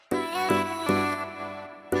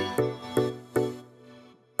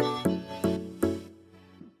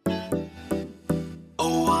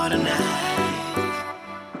Oh, what a night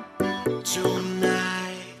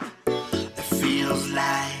tonight. It feels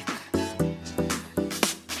like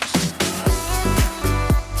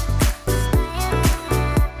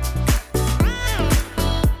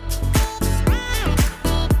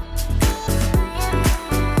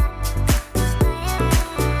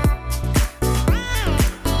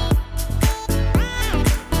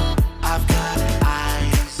I've got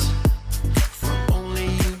eyes for only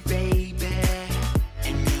you, baby,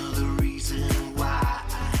 and you're the reason why.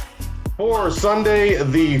 For Sunday,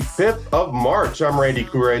 the 5th of March, I'm Randy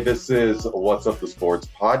Courret. This is What's Up the Sports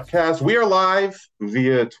podcast. We are live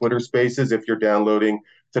via Twitter Spaces if you're downloading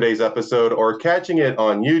today's episode or catching it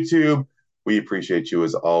on YouTube. We appreciate you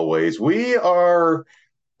as always. We are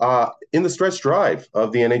in the stretch drive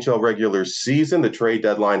of the NHL regular season. The trade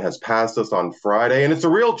deadline has passed us on Friday, and it's a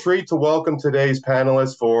real treat to welcome today's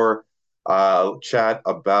panelists for chat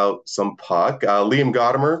about some puck. Liam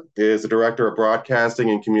Godimer is the Director of Broadcasting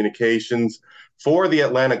and Communications for the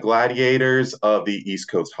Atlanta Gladiators of the East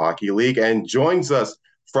Coast Hockey League and joins us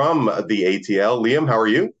from the ATL. Liam, how are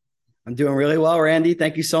you? I'm doing really well, Randy.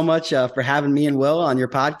 Thank you so much for having me and Will on your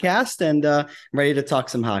podcast, and I'm ready to talk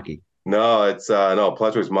some hockey. No, it's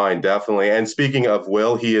pleasure's mine, definitely. And speaking of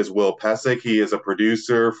Will, he is Will Pesic. He is a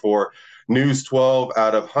producer for News 12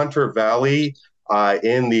 out of Hunter Valley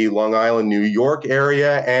in the Long Island, New York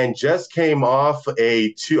area, and just came off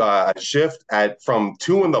a shift from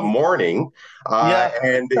 2 a.m.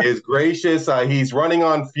 And is gracious. He's running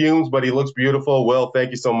on fumes, but he looks beautiful. Will, thank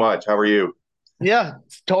you so much. How are you? Yeah,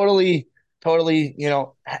 totally,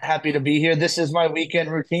 happy to be here. This is my weekend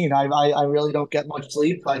routine. I really don't get much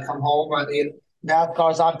sleep. I come home. I mean,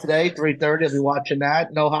 NASCAR's on today, 3:30. I'll be watching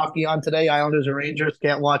that. No hockey on today. Islanders or Rangers,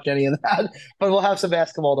 can't watch any of that. But we'll have some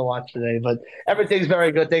basketball to watch today. But everything's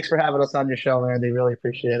very good. Thanks for having us on your show, Randy. Really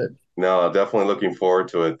appreciate it. No, definitely looking forward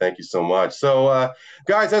to it. Thank you so much. So,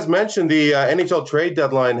 guys, as mentioned, the NHL trade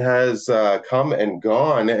deadline has come and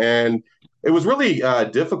gone, and it was really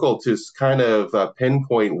difficult to kind of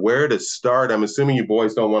pinpoint where to start. I'm assuming you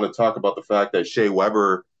boys don't want to talk about the fact that Shea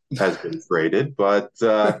Weber has been traded, but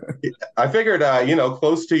I figured,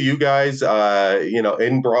 close to you guys,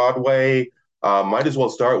 in Broadway, might as well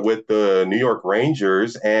start with the New York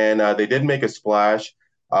Rangers, and they did make a splash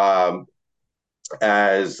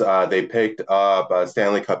as they picked up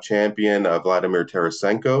Stanley Cup champion Vladimir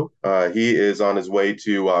Tarasenko. He is on his way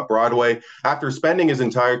to Broadway after spending his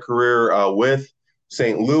entire career with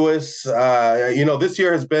St. Louis. This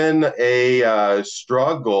year has been a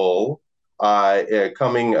struggle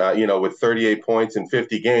coming, with 38 points in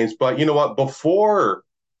 50 games. But you know what? Before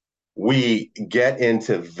we get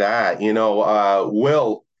into that,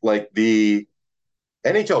 Will, like the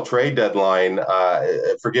NHL trade deadline,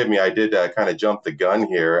 forgive me, I did kind of jump the gun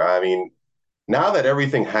here. I mean, now that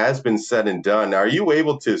everything has been said and done, are you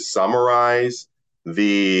able to summarize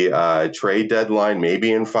the trade deadline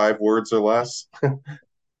maybe in 5 words or less?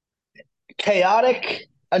 Chaotic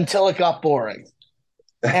until it got boring.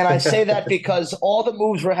 And I say that because all the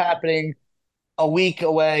moves were happening a week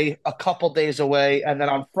away, a couple days away, and then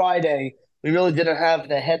on Friday, we really didn't have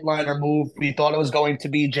the headliner move. We thought it was going to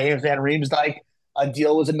be James Van Riemsdyk. A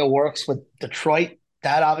deal was in the works with Detroit.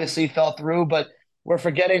 That obviously fell through, but we're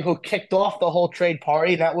forgetting who kicked off the whole trade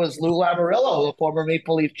party. That was Lou Lamoriello, the former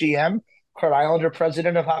Maple Leaf GM, Kurt Islander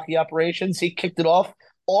president of hockey operations. He kicked it off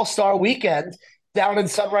All-Star weekend down in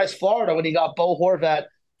Sunrise, Florida, when he got Bo Horvat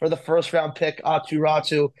for the first-round pick, Aatu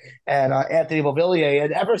Räty, and Anthony Beauvillier.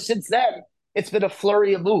 And ever since then, it's been a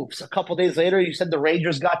flurry of moves. A couple days later, you said the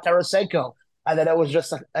Rangers got Tarasenko. And then it was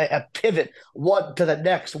just a pivot, one to the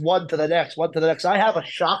next, one to the next, one to the next. I have a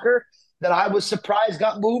shocker that I was surprised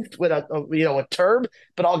got moved with a term,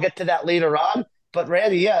 but I'll get to that later on. But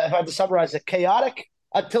Randy, if I had to summarize it, chaotic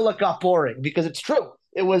until it got boring, because it's true.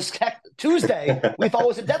 It was Tuesday. We thought it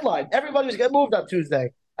was a deadline. Everybody was getting moved on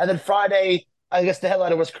Tuesday. And then Friday, I guess the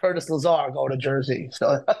headliner was Curtis Lazar going to Jersey.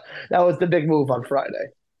 So that was the big move on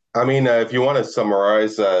Friday. I mean, if you want to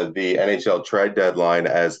summarize the NHL trade deadline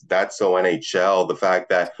as that's so NHL, the fact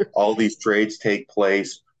that all these trades take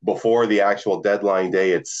place before the actual deadline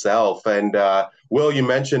day itself. And Will, you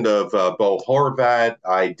mentioned of Bo Horvat.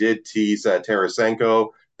 I did tease Tarasenko.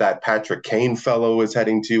 That Patrick Kane fellow is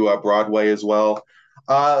heading to Broadway as well.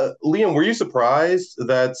 Liam, were you surprised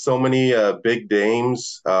that so many big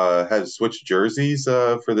names have switched jerseys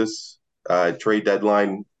for this trade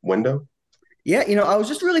deadline window? Yeah, I was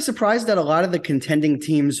just really surprised that a lot of the contending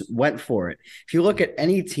teams went for it. If you look at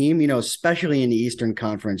any team, especially in the Eastern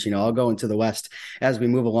Conference, I'll go into the West as we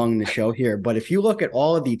move along in the show here. But if you look at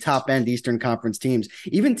all of the top end Eastern Conference teams,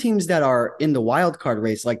 even teams that are in the wild card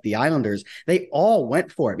race, like the Islanders, they all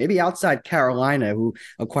went for it. Maybe outside Carolina, who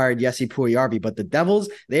acquired Jesse Puljujarvi, but the Devils,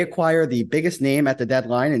 they acquire the biggest name at the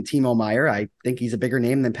deadline in Timo Meier. I think he's a bigger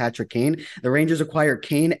name than Patrick Kane. The Rangers acquire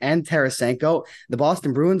Kane and Tarasenko. The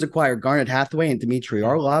Boston Bruins acquire Garnet Hathaway and Dmitry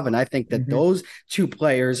Orlov. And I think that those two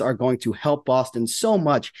players are going to help Boston so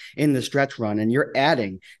much in the stretch run. And you're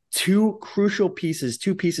adding two crucial pieces,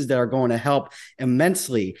 two pieces that are going to help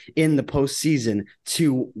immensely in the postseason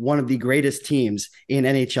to one of the greatest teams in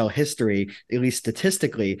NHL history, at least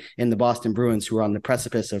statistically, in the Boston Bruins, who are on the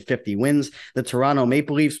precipice of 50 wins. The Toronto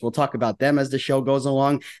Maple Leafs, we'll talk about them as the show goes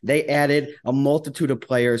along. They added a multitude of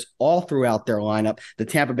players all throughout their lineup. The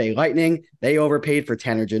Tampa Bay Lightning, they overpaid for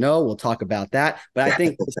Tanner Jeannot. We'll talk about that. But I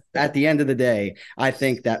think at the end of the day, I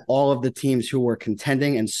think that all of the teams who were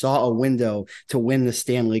contending and saw a window to win the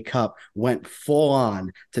Stanley Cup went full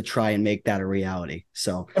on to try and make that a reality.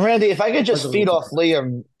 So, Randy, if I could just feed off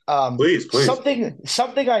Liam, Please.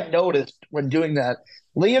 something I noticed when doing that.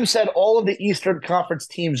 Liam said all of the Eastern Conference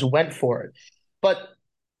teams went for it, but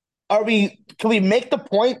can we make the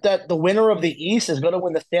point that the winner of the East is going to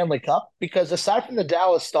win the Stanley Cup? Because aside from the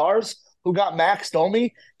Dallas Stars, who got Max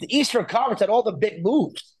Domi, the Eastern Conference had all the big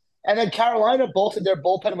moves. And then Carolina bolstered their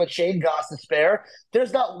bullpen with Shane Goss to spare.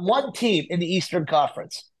 There's not one team in the Eastern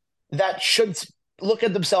Conference that should look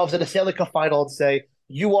at themselves in a Stanley Cup final and say,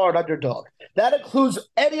 you are an underdog. That includes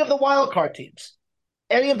any of the wild card teams.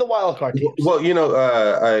 Any of the wild card teams. Well,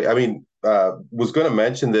 was going to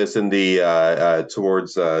mention this in the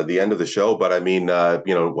towards the end of the show, but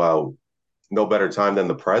well, no better time than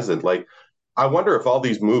the present. Like, I wonder if all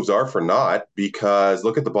these moves are for naught, because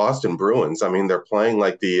look at the Boston Bruins. I mean, they're playing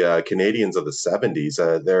like the Canadians of the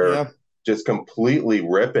 70s. They're just completely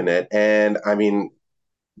ripping it. And I mean,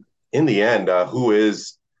 in the end, who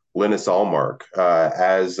is Linus Ullmark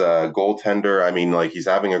as a goaltender? I mean, like, he's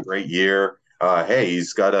having a great year. Hey,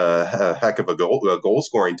 he's got a heck of a goal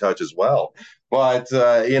scoring touch as well. But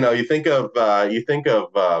you think of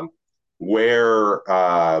where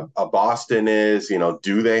Boston is.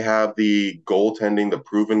 Do they have the goaltending, the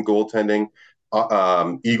proven goaltending?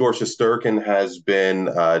 Igor Shesterkin has been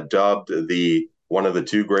dubbed the one of the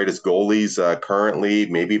two greatest goalies currently.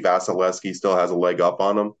 Maybe Vasilevsky still has a leg up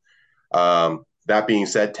on him. That being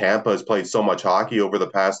said, Tampa has played so much hockey over the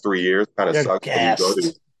past 3 years. Kind of sucks when you go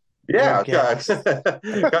to. Yeah, kind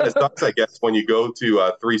of sucks, I guess, when you go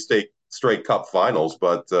to three straight Cup finals.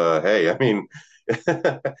 But hey, I mean,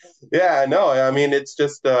 yeah, no, I mean, it's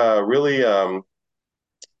just really. I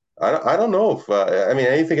don't know if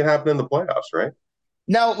anything can happen in the playoffs, right?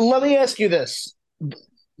 Now, let me ask you this,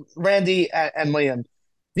 Randy and Liam.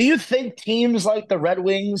 Do you think teams like the Red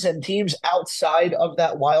Wings and teams outside of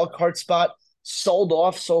that wild card spot sold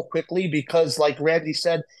off so quickly because, like Randy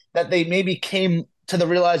said, that they maybe came to the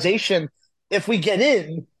realization, if we get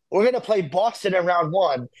in, we're going to play Boston in round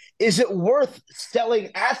one. Is it worth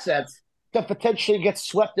selling assets to potentially get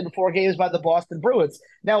swept in 4 games by the Boston Bruins?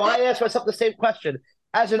 Now, I ask myself the same question.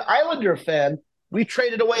 As an Islander fan, we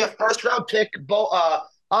traded away a first-round pick, Aatu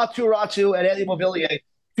Ratu and Eddie Mobilier,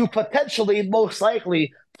 to potentially, most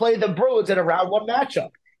likely, play the Bruins in a round one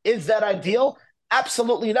matchup. Is that ideal?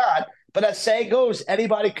 Absolutely not. But as saying goes,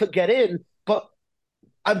 anybody could get in. But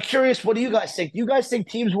I'm curious, what do you guys think? Do you guys think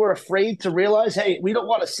teams were afraid to realize, hey, we don't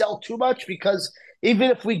want to sell too much because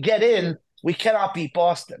even if we get in, we cannot beat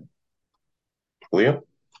Boston? Liam?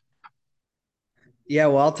 Yeah,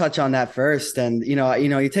 well, I'll touch on that first. And,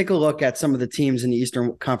 you take a look at some of the teams in the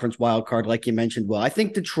Eastern Conference wildcard, like you mentioned. Well, I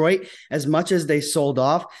think Detroit, as much as they sold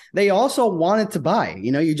off, they also wanted to buy.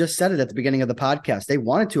 You just said it at the beginning of the podcast. They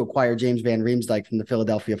wanted to acquire James Van Riemsdyk from the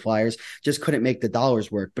Philadelphia Flyers, just couldn't make the dollars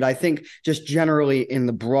work. But I think just generally in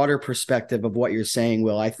the broader perspective of what you're saying,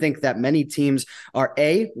 Will, I think that many teams are,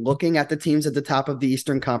 looking at the teams at the top of the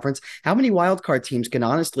Eastern Conference. How many wildcard teams can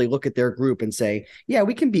honestly look at their group and say, yeah,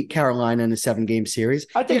 we can beat Carolina in a 7-game series?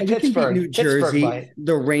 I think Pittsburgh, New Jersey,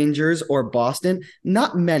 the Rangers, or Boston.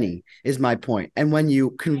 Not many is my point. And when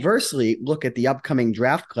you conversely look at the upcoming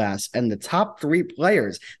draft class and the top 3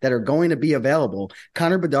 players that are going to be available,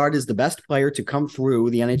 Connor Bedard is the best player to come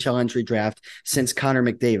through the NHL entry draft since Connor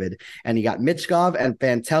McDavid. And you got Michkov and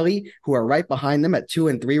Fantelli, who are right behind them at 2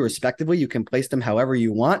 and 3 respectively. You can place them however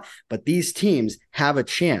you want, but these teams have a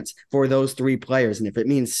chance for those 3 players. And if it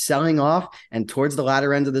means selling off and towards the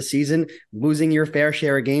latter end of the season, losing your fair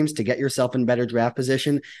share of games to get yourself in better draft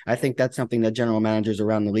position, I think that's something that general managers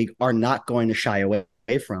around the league are not going to shy away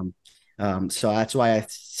from. So that's why I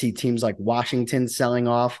see teams like Washington selling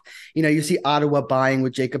off. You see Ottawa buying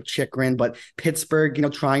with Jacob Chikrin, but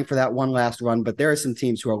Pittsburgh, trying for that one last run. But there are some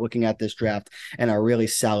teams who are looking at this draft and are really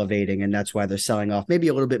salivating, and that's why they're selling off maybe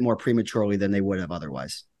a little bit more prematurely than they would have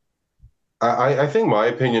otherwise. I think my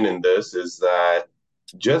opinion in this is that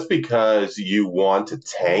just because you want to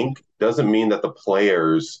tank doesn't mean that the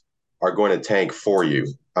players are going to tank for you.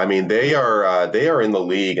 I mean, they are in the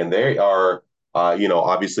league and they are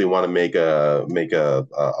obviously want to make a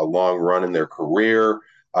long run in their career.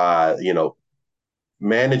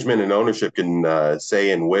 Management and ownership can say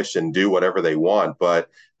and wish and do whatever they want, but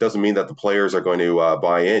doesn't mean that the players are going to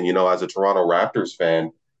buy in. As a Toronto Raptors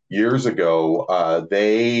fan, years ago,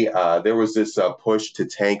 there was this push to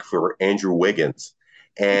tank for Andrew Wiggins,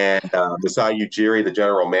 and Masai Ujiri, the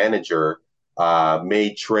general manager,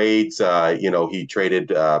 made trades. He traded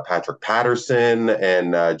Patrick Patterson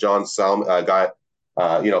and John Salmon got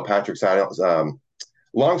Patrick Salmon.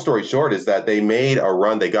 Long story short is that they made a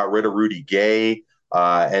run. They got rid of Rudy Gay.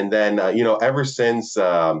 And then, ever since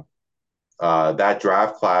that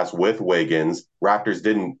draft class with Wiggins, Raptors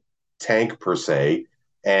didn't tank per se.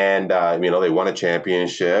 And, they won a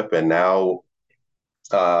championship. And now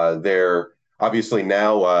they're obviously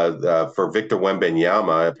now for Victor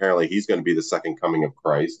Wembanyama, apparently he's going to be the second coming of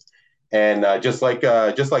Christ. And just like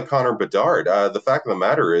Connor Bedard, the fact of the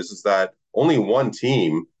matter is that only one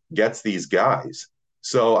team gets these guys.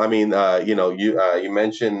 So, I mean, you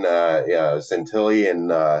mentioned Santilli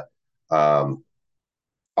and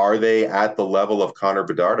are they at the level of Connor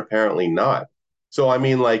Bedard? Apparently not. So, I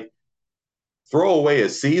mean, like, throw away a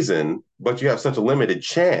season, but you have such a limited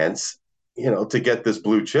chance, to get this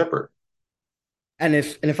blue chipper. And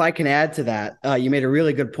if I can add to that, you made a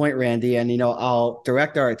really good point, Randy. And I'll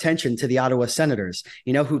direct our attention to the Ottawa Senators,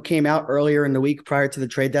 who came out earlier in the week prior to the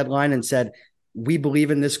trade deadline and said, we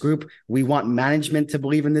believe in this group. We want management to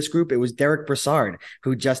believe in this group. It was Derek Brassard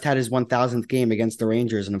who just had his 1,000th game against the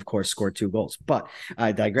Rangers and, of course, scored 2 goals. But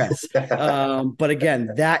I digress. But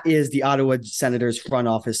again, that is the Ottawa Senators front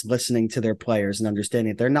office listening to their players and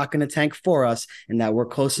understanding that they're not going to tank for us and that we're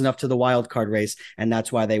close enough to the wild card race. And that's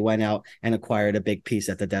why they went out and acquired a big piece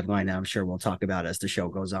at the deadline. And I'm sure we'll talk about as the show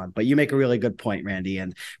goes on. But you make a really good point, Randy.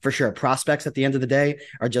 And for sure, prospects at the end of the day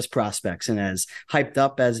are just prospects. And as hyped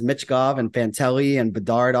up as Mitch Gov and Fantelli and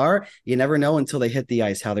Bedard are, you never know until they hit the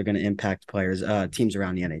ice how they're going to impact players, teams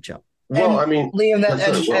around the NHL. Well, I mean, Liam,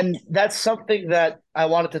 and that's something that I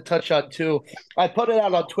wanted to touch on too. I put it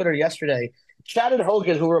out on Twitter yesterday. Shannon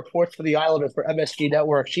Hogan, who reports for the Islanders for MSG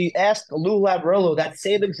Network, she asked Lou Lamoriello that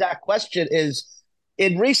same exact question. Is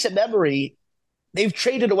in recent memory, they've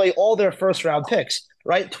traded away all their first round picks,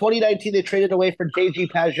 right? 2019, they traded away for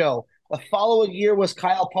JG Pageau. The following year was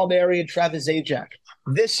Kyle Palmieri and Travis Zajac.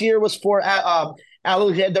 This year was for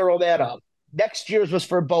Alexander Romanov. Next year's was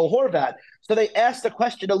for Bo Horvat. So they asked the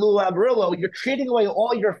question to Lou Lamoriello, you're trading away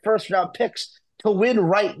all your first-round picks to win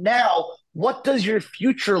right now. What does your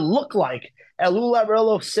future look like? And Lou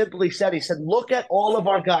Lamoriello simply said, he said, look at all of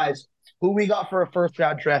our guys who we got for a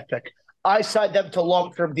first-round draft pick. I signed them to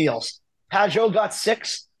long-term deals. Pageau got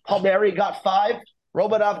 6. Palmieri got 5.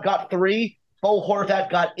 Romanov got 3. Bo Horvat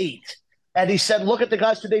got 8. And he said, look at the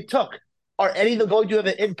guys who they took. Are any of them going to have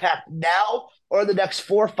an impact now or in the next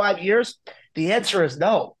 4 or 5 years? The answer is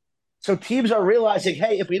no. So teams are realizing,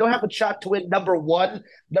 hey, if we don't have a shot to win number 1,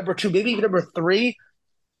 number 2, maybe even number 3,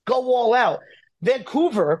 go all out.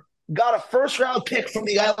 Vancouver got a first-round pick from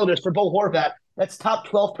the Islanders for Bo Horvat. That's top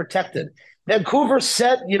 12 protected. Vancouver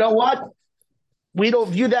said, you know what? We don't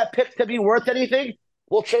view that pick to be worth anything.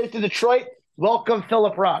 We'll trade it to Detroit. Welcome,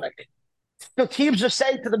 Philip Roddick. So teams are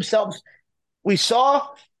saying to themselves, we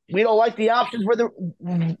don't like the options where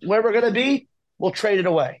we're going to be. We'll trade it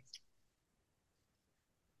away.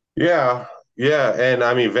 Yeah. And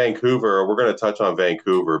I mean, Vancouver, we're going to touch on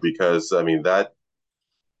Vancouver because, I mean, that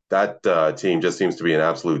team just seems to be an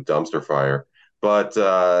absolute dumpster fire. But,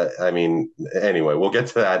 I mean, anyway, we'll get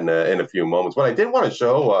to that in a few moments. What I did want to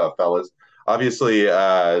show, fellas, obviously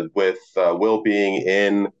with Will being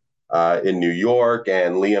in New York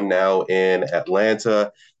and Liam now in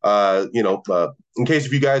Atlanta, in case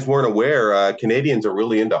if you guys weren't aware, Canadians are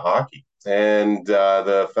really into hockey. And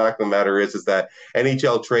the fact of the matter is that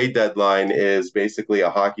NHL trade deadline is basically a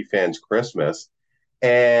hockey fan's Christmas.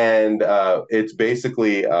 And it's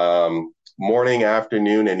basically morning,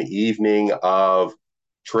 afternoon, and evening of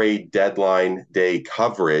trade deadline day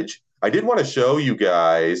coverage. I did want to show you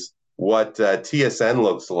guys what TSN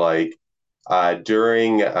looks like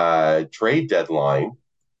during trade deadline.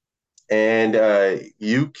 And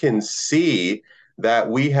you can see that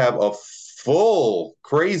we have a full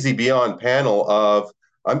crazy beyond panel of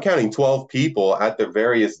I'm counting 12 people at the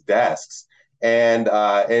various desks. And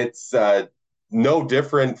it's no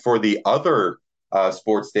different for the other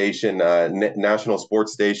sports station, national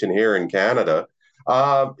sports station here in Canada.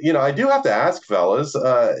 I do have to ask, fellas,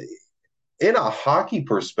 in a hockey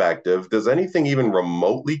perspective, does anything even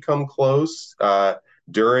remotely come close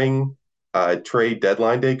during trade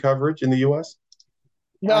deadline day coverage in the U.S.?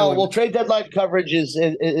 No, well, trade deadline coverage is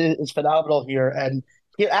phenomenal here, and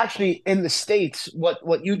here actually in the States,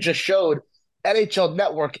 what you just showed, NHL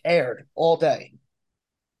Network aired all day.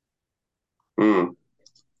 Mm.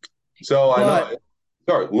 So I But know.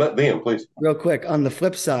 Sorry, let Liam, please. real quick, on the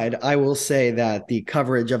flip side, I will say that the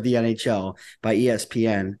coverage of the NHL by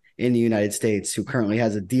ESPN in the United States, who currently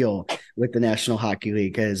has a deal with the National Hockey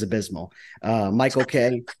League, is abysmal. Michael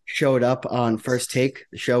Kay showed up on First Take,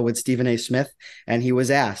 the show with Stephen A. Smith, and he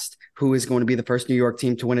was asked who is going to be the first New York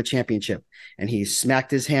team to win a championship. And he smacked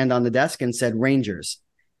his hand on the desk and said Rangers.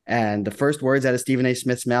 And the first words out of Stephen A.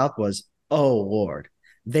 Smith's mouth was, "Oh, Lord,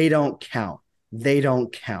 they don't count. They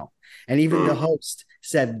don't count." And even the host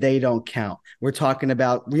said they don't count. We're talking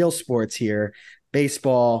about real sports here,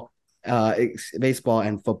 baseball, baseball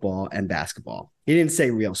and football and basketball. He didn't say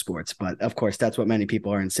real sports, but of course, that's what many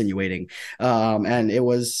people are insinuating. And it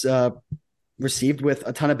was received with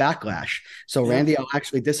a ton of backlash. So, Randy, I'll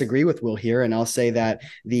actually disagree with Will here, and I'll say that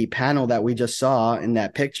the panel that we just saw in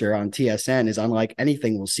that picture on TSN is unlike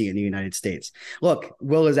anything we'll see in the United States. Look,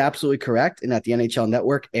 Will is absolutely correct in that the NHL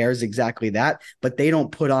Network airs exactly that, but they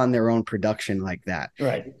don't put on their own production like that.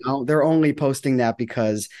 Right. They're only posting that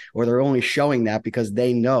because, or they're only showing that because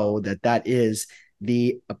they know that that is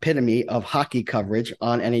the epitome of hockey coverage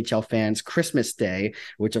on NHL fans' Christmas Day,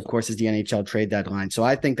 which of course is the NHL trade deadline. So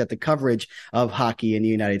I think that the coverage of hockey in the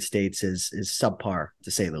United States is subpar,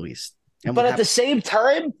 to say the least. And but at the same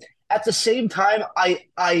time,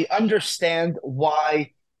 I understand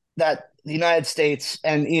why that the United States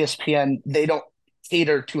and ESPN, they don't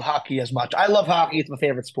cater to hockey as much. I love hockey; it's my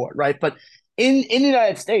favorite sport, right? But in the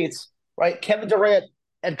United States, right, Kevin Durant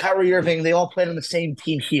and Kyrie Irving, they all played on the same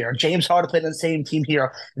team here. James Harden played on the same team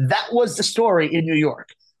here. That was the story in New York,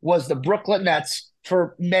 was the Brooklyn Nets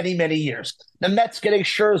for many, many years. The Mets getting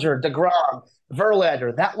Scherzer, DeGrom,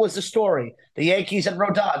 Verlander, that was the story. The Yankees and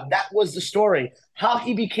Rodon, that was the story.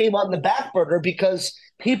 Hockey became on the back burner because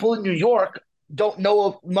people in New York don't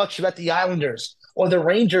know much about the Islanders or the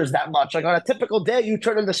Rangers that much. Like on a typical day, you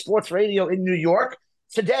turn on the sports radio in New York,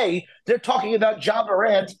 today they're talking about Ja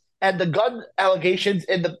Morant and the gun allegations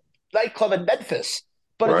in the nightclub in Memphis.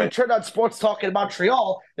 But if you turn on sports talk in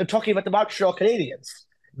Montreal, they're talking about the Montreal Canadiens.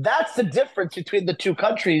 That's the difference between the two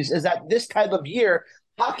countries, is that this time of year,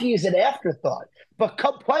 hockey is an afterthought. But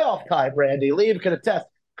come playoff time, Randy, Liam can attest,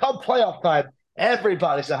 come playoff time,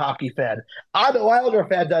 everybody's a hockey fan. I'm an Islander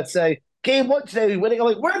fan that say, game one today, we winning. I'm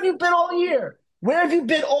like, where have you been all year? Where have you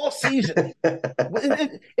been all season?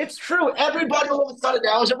 It's true. Everybody all of a sudden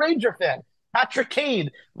now is a Ranger fan. Patrick Kane,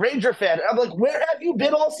 Ranger fan. I'm like, where have you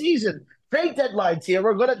been all season? Trade deadlines here.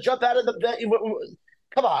 We're going to jump out of the bed.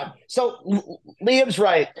 Come on. So Liam's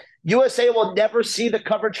right. USA will never see the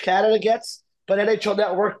coverage Canada gets, but NHL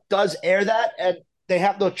Network does air that, and they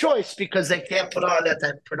have no choice because they can't put on that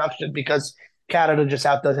type of production because Canada just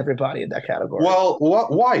outdoes everybody in that category. Well,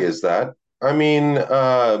 why is that? I mean,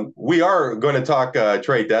 we are going to talk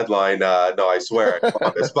trade deadline. No, I swear, I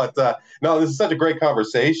promise. But no, this is such a great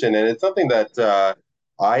conversation, and it's something that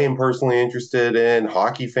I am personally interested in.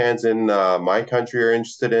 Hockey fans in my country are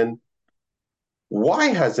interested in. Why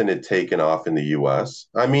hasn't it taken off in the U.S.?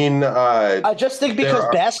 I mean, I just think because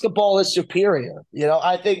basketball is superior.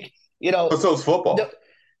 I think But so is football.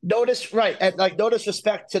 Notice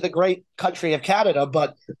respect to the great country of Canada,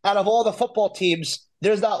 but out of all the football teams,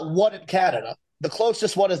 there's not one in Canada. The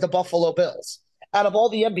closest one is the Buffalo Bills. Out of all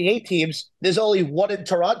the NBA teams, there's only one in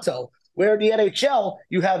Toronto. Where in the NHL,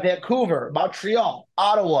 you have Vancouver, Montreal,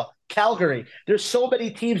 Ottawa, Calgary. There's so many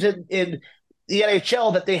teams in the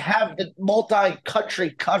NHL that they have the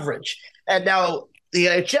multi-country coverage. And now the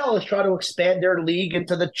NHL is trying to expand their league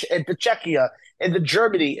into Czechia, into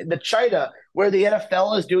Germany, into China, where the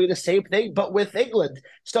NFL is doing the same thing, but with England.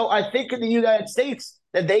 So I think in the United States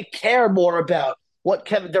that they care more about what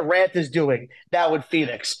Kevin Durant is doing now in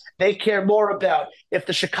Phoenix. They care more about if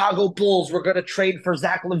the Chicago Bulls were going to trade for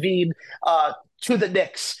Zach LaVine to the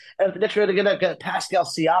Knicks, and if the Knicks are going to get Pascal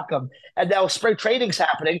Siakam. And now spring training's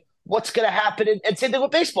happening. What's going to happen? And same thing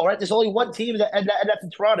with baseball, right? There's only one team, and that's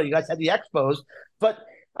in Toronto. You guys had the Expos. But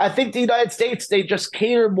I think the United States, they just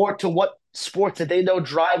cater more to what sports that they know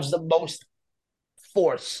drives the most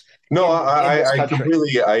force. No, I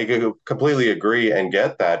completely agree and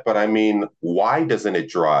get that. But I mean, why doesn't it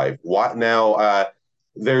drive? What now?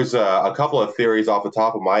 there's a couple of theories off the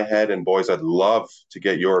top of my head, and boys, I'd love to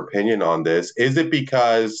get your opinion on this. Is it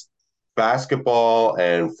because basketball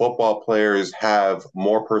and football players have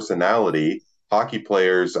more personality? Hockey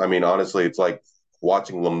players, I mean, honestly, it's like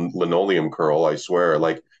watching linoleum curl, I swear.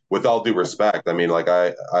 Like, with all due respect, I mean, like,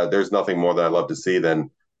 there's nothing more that I love to see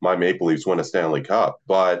than my Maple Leafs win a Stanley Cup.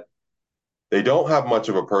 But they don't have much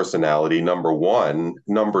of a personality, number one.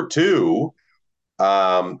 Number two,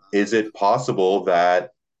 is it possible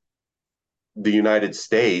that the United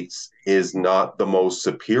States is not the most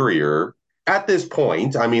superior at this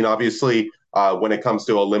point? I mean, obviously, when it comes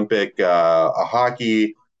to Olympic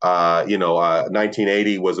hockey,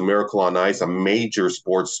 1980 was a miracle on ice, a major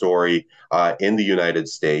sports story in the United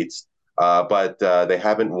States. But they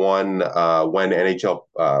haven't won when NHL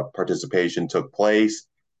participation took place.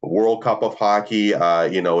 World Cup of Hockey,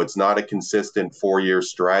 it's not a consistent 4-year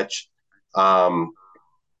stretch.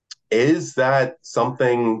 Is that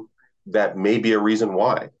something that may be a reason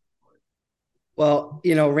why? Well,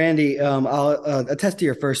 Randy, I'll attest to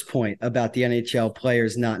your first point about the NHL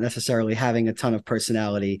players not necessarily having a ton of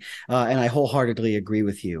personality, and I wholeheartedly agree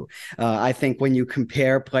with you. I think when you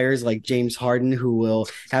compare players like James Harden, who will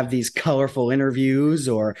have these colorful interviews,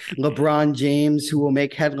 or LeBron James, who will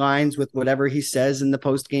make headlines with whatever he says in the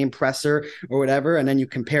post-game presser or whatever, and then you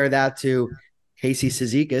compare that to Casey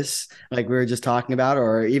Cizikas, like we were just talking about,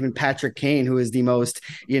 or even Patrick Kane, who is the most,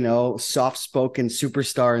 soft-spoken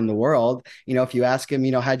superstar in the world. If you ask him,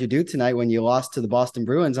 how'd you do tonight when you lost to the Boston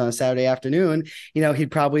Bruins on a Saturday afternoon, he'd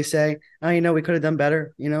probably say, oh, we could have done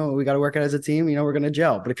better. We got to work out as a team. We're going to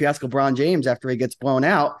gel. But if you ask LeBron James after he gets blown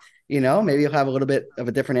out, maybe you'll have a little bit of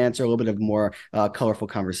a different answer, a little bit of more colorful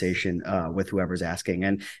conversation with whoever's asking.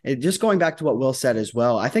 And just going back to what Will said as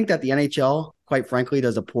well, I think that the NHL, quite frankly,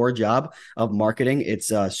 does a poor job of marketing its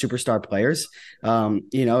superstar players.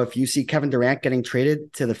 If you see Kevin Durant getting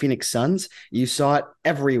traded to the Phoenix Suns, you saw it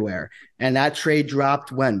everywhere. And that trade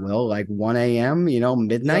dropped when, Will? Like 1 a.m.,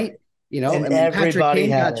 midnight? And Patrick Kane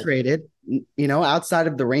got it. traded, outside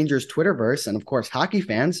of the Rangers Twitterverse and, of course, hockey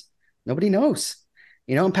fans, nobody knows.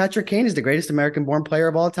 And Patrick Kane is the greatest American-born player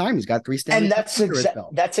of all time. He's got 3 Stanley Cups. And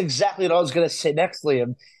that's exactly what I was going to say next,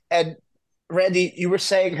 Liam. And Randy, you were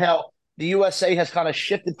saying how the USA has kind of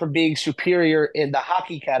shifted from being superior in the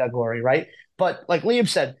hockey category, right? But like Liam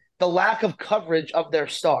said, the lack of coverage of their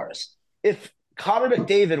stars. If Connor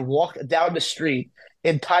McDavid walked down the street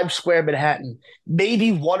in Times Square, Manhattan,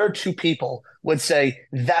 maybe 1 or 2 people would say,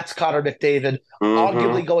 that's Connor McDavid,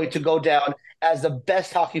 arguably going to go down as the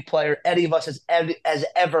best hockey player any of us has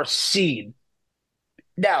ever seen.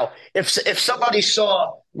 Now, if somebody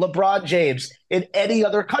saw LeBron James in any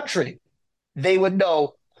other country, they would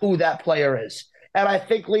know who that player is. And I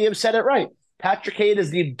think Liam said it right. Patrick Kane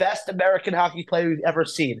is the best American hockey player we've ever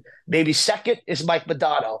seen. Maybe second is Mike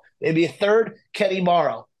Modano. Maybe third, Kenny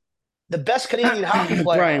Morrow. The best Canadian hockey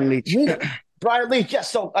player. Brian Leetch. Brian Leetch,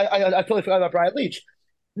 yes. So I totally forgot about Brian Leetch.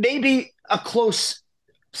 Maybe a close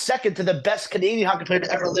second to the best Canadian hockey player to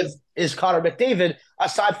ever live is Connor McDavid,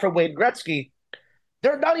 aside from Wayne Gretzky.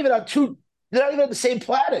 They're not even on the same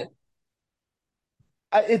planet.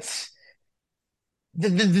 That's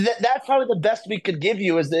probably the best we could give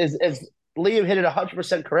you is Liam hit it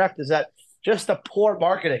 100% correct, is that just the poor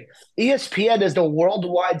marketing. ESPN is the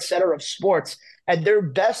worldwide center of sports, and their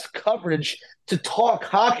best coverage to talk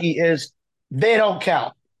hockey is they don't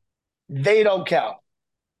count. They don't count.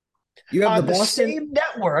 You have on the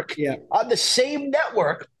same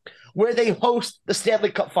network where they host the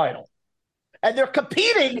Stanley Cup final. And they're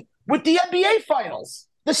competing with the NBA finals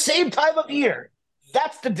the same time of year.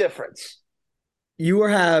 That's the difference. You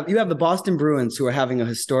have the Boston Bruins, who are having a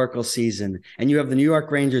historical season, and you have the New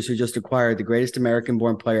York Rangers, who just acquired the greatest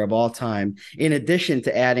American-born player of all time, in addition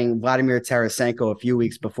to adding Vladimir Tarasenko a few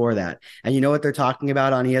weeks before that. And you know what they're talking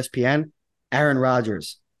about on ESPN? Aaron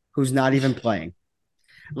Rodgers, who's not even playing.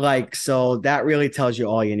 So that really tells you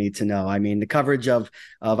all you need to know. I mean, the coverage of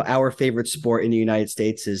our favorite sport in the United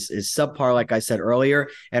States is subpar, like I said earlier.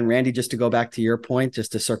 And Randy, just to go back to your point,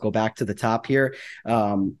 just to circle back to the top here,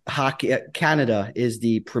 hockey, Canada is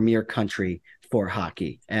the premier country for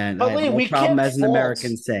hockey. And I have no problem as an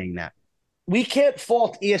American saying that. We can't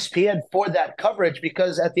fault ESPN for that coverage,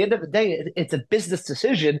 because at the end of the day, it's a business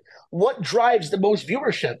decision. What drives the most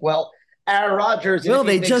viewership? Well, Aaron Rodgers. Well,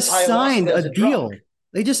 they just signed a deal.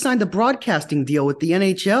 They just signed a broadcasting deal with the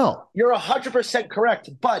NHL. You're 100% correct.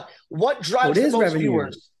 But what drives the most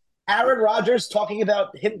viewers? Aaron Rodgers talking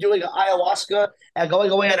about him doing ayahuasca and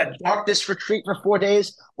going away on a darkness retreat for 4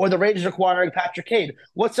 days, or the Rangers acquiring Patrick Kane.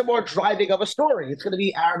 What's the more driving of a story? It's going to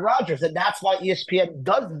be Aaron Rodgers, and that's why ESPN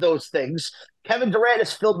does those things. Kevin Durant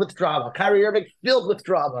is filled with drama. Kyrie Irving filled with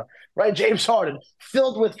drama, right? James Harden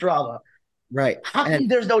filled with drama. Right. Hockey,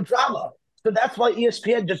 there's no drama. So that's why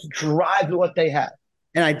ESPN just drives what they have.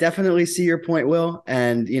 And I definitely see your point, Will.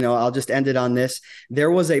 And, I'll just end it on this.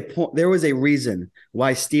 There was a reason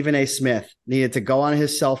why Stephen A. Smith needed to go on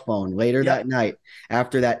his cell phone later that night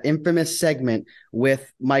after that infamous segment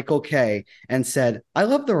with Michael Kay and said, I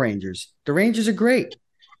love the Rangers. The Rangers are great.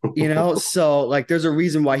 So there's a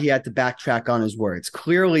reason why he had to backtrack on his words.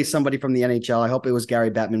 Clearly somebody from the NHL, I hope it was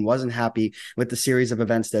Gary Bettman, wasn't happy with the series of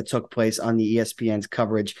events that took place on the ESPN's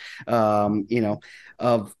coverage,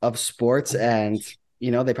 of sports. And,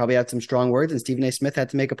 they probably had some strong words, and Stephen A. Smith had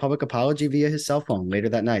to make a public apology via his cell phone later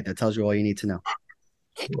that night. That tells you all you need to know.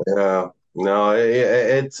 Yeah, no,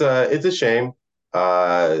 it's a shame.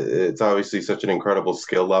 It's obviously such an incredible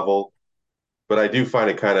skill level, but I do find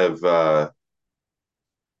it kind of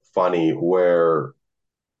funny where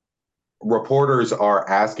reporters are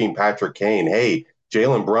asking Patrick Kane, "Hey,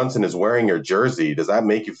 Jalen Brunson is wearing your jersey. Does that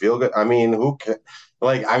make you feel good?" I mean,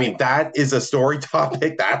 that is a story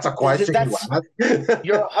topic. That's a question.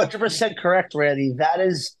 You're 100% correct, Randy. That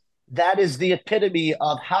is the epitome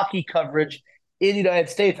of hockey coverage in the United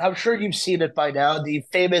States. I'm sure you've seen it by now. The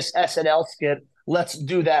famous SNL skit, "Let's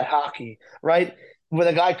Do That Hockey," right? Where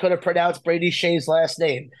the guy couldn't pronounce Brady Shea's last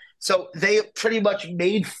name. So they pretty much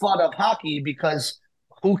made fun of hockey because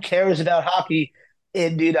who cares about hockey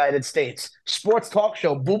in the United States? Sports talk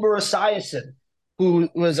show, Boomer Esiason, who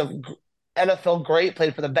was a NFL great,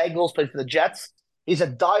 played for the Bengals, played for the Jets. He's a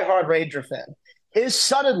diehard Ranger fan. His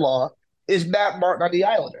son-in-law is Matt Martin on the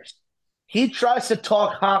Islanders. He tries to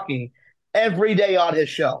talk hockey every day on his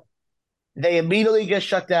show. They immediately get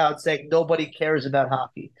shut down saying nobody cares about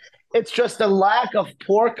hockey. It's just a lack of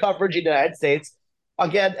poor coverage in the United States.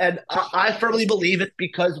 Again, and I firmly believe it's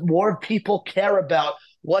because more people care about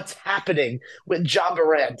what's happening with John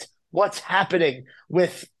Morant, what's happening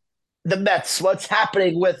with the Mets, what's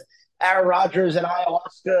happening with Aaron Rodgers and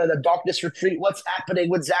ayahuasca, the darkness retreat, what's happening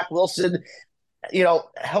with Zach Wilson,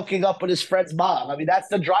 hooking up with his friend's mom. I mean, that's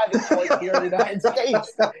the driving point here in the United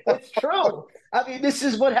States. It's true. I mean, this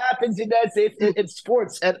is what happens in the United States in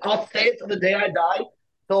sports. And I'll say it till the day I die,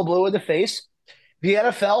 till blue in the face. The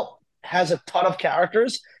NFL has a ton of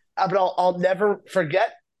characters, but I'll never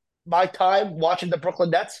forget my time watching the Brooklyn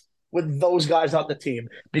Nets with those guys on the team,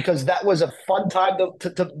 because that was a fun time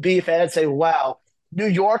to be a fan and say, wow, New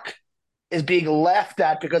York is being laughed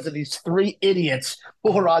at because of these three idiots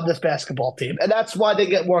who are on this basketball team. And that's why they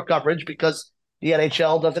get more coverage, because the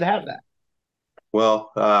NHL doesn't have that.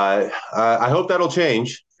 Well, I hope that'll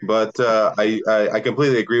change, but I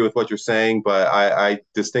completely agree with what you're saying, but I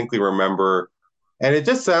distinctly remember, and it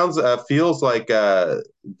just feels like that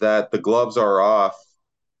the gloves are off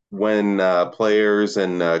when players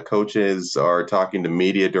and coaches are talking to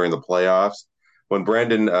media during the playoffs. When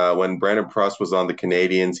Brandon Pruss was on the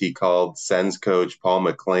Canadiens, he called Sens coach Paul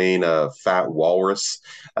McLean a fat walrus,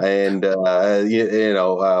 and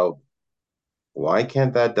why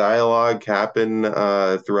can't that dialogue happen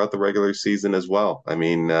throughout the regular season as well? I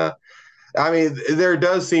mean, there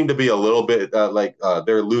does seem to be a little bit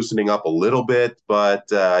they're loosening up a little bit,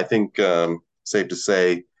 but I think safe to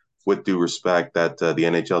say, with due respect, that the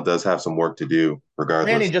NHL does have some work to do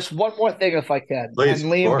regardless. Randy, just one more thing if I can. Please,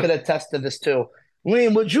 and Liam can attest to this too.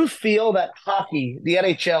 Liam, would you feel that hockey, the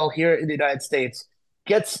NHL here in the United States,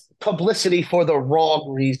 gets publicity for the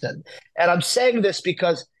wrong reason? And I'm saying this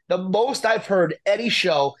because the most I've heard any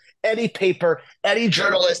show, any paper, any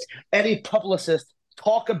journalist, any publicist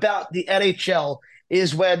talk about the NHL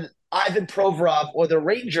is when Ivan Provorov or the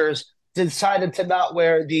Rangers decided to not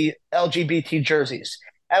wear the LGBT jerseys.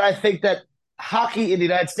 And I think that hockey in the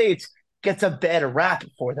United States gets a bad rap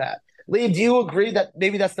for that. Lee, do you agree that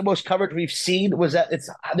maybe that's the most coverage we've seen, was that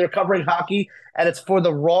they're covering hockey and it's for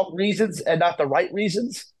the wrong reasons and not the right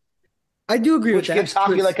reasons? I do agree with that. Which gives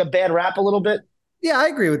hockey like a bad rap a little bit. Yeah, I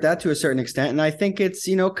agree with that to a certain extent. And I think it's,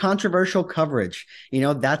 controversial coverage.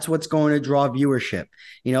 That's what's going to draw viewership.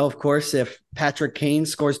 Of course, if Patrick Kane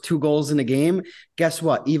scores 2 goals in a game, guess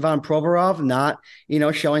what? Ivan Provorov not,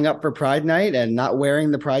 showing up for Pride Night and not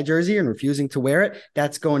wearing the Pride jersey and refusing to wear it,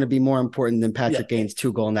 that's going to be more important than Patrick Kane's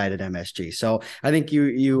 2-goal night at MSG. So I think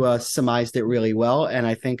you surmised it really well. And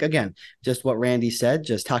I think, again, just what Randy said,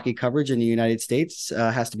 just hockey coverage in the United States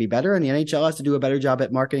has to be better, and the NHL has to do a better job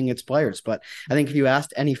at marketing its players. But I think if you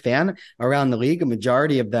asked any fan around the league, a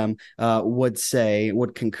majority of them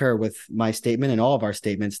would concur with my statement and all of our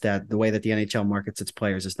statements that the way that the NHL markets its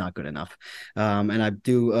players is not good enough. And I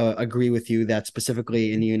do agree with you that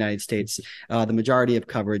specifically in the United States, the majority of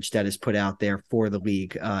coverage that is put out there for the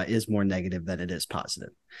league is more negative than it is positive.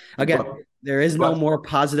 Again, there is no more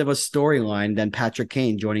positive a storyline than Patrick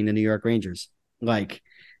Kane joining the New York Rangers.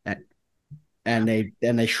 And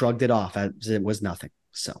they shrugged it off as it was nothing.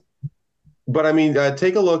 So. But I mean,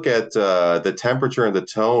 take a look at the temperature and the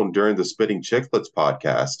tone during the Spitting Chicklets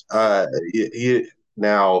podcast.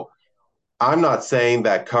 Now, I'm not saying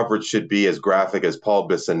that coverage should be as graphic as Paul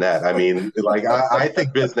Bissonnette. I mean, I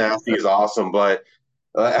think Biz Nasty is awesome, but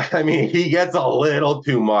I mean, he gets a little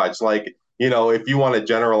too much. If you want to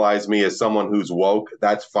generalize me as someone who's woke,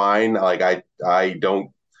 that's fine. I don't,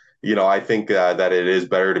 I think that it is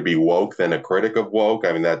better to be woke than a critic of woke.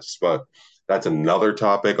 I mean, that's another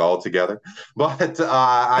topic altogether. But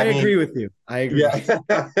I agree with you. I agree.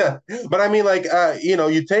 Yeah. But I mean,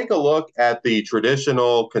 you take a look at the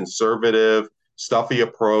traditional conservative, stuffy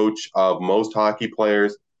approach of most hockey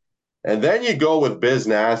players, and then you go with Biz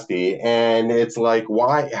Nasty, and it's like,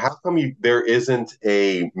 why? How come there isn't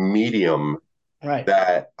a medium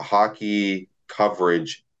that hockey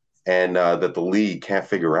coverage and that the league can't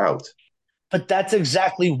figure out? But that's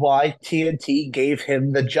exactly why TNT gave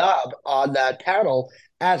him the job on that panel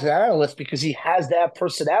as an analyst, because he has that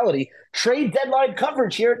personality. Trade deadline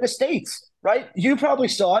coverage here in the States, right? You probably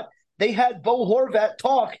saw it. They had Bo Horvat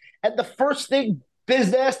talk, and the first thing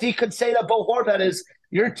Biz Nasty could say to Bo Horvat is,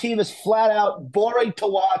 your team is flat out boring to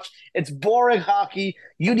watch. It's boring hockey.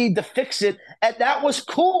 You need to fix it. And that was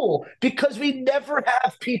cool because we never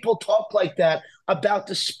have people talk like that about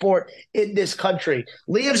the sport in this country.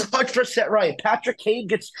 Liam's 100% right. Patrick Kane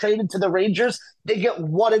gets traded to the Rangers. They get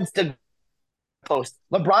one Instagram post.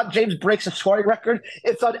 LeBron James breaks a scoring record.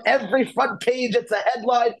 It's on every front page. It's a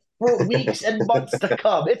headline for weeks and months to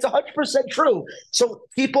come. It's 100% true. So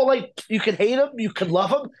people, you can hate him, you can love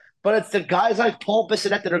him, but it's the guys like Paul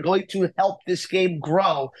Bissonnette that are going to help this game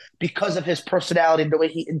grow because of his personality and the way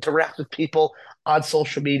he interacts with people on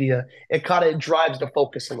social media. It kind of drives the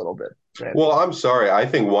focus a little bit. Right? Well, I'm sorry. I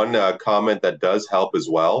think one comment that does help as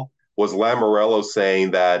well was Lamoriello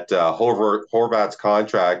saying that Horvat's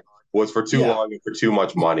contract was for too long and for too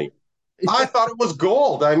much money. I thought it was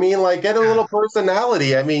gold. I mean, get a little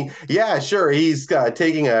personality. I mean, yeah, sure, he's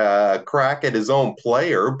taking a crack at his own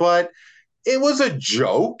player, but it was a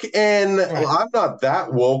joke, and I'm not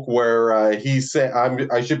that woke where I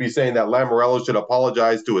should be saying that Lamoriello should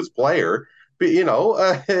apologize to his player. But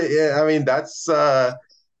I mean, that's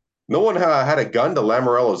no one had a gun to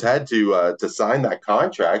Lamoriello's head to sign that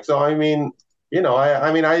contract. So I mean,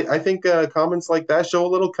 I think comments like that show a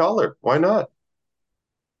little color. Why not?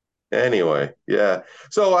 Anyway, yeah.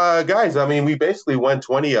 So, guys, I mean, we basically went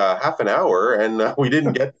half an hour, and we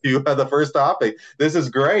didn't get to the first topic. This is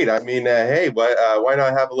great. I mean, hey, why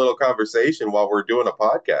not have a little conversation while we're doing a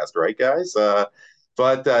podcast, right, guys?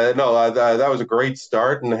 But that was a great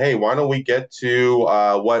start. And hey, why don't we get to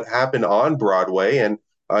what happened on Broadway? And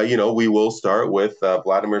we will start with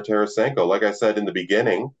Vladimir Tarasenko. Like I said in the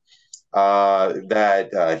beginning,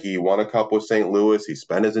 that he won a cup with St. Louis. He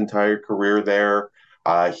spent his entire career there.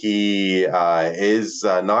 He is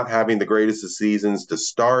not having the greatest of seasons to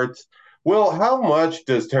start. Will, how much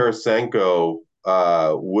does Tarasenko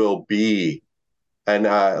will be and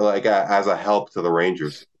as a help to the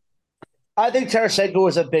Rangers? I think Tarasenko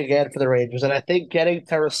was a big ad for the Rangers, and I think getting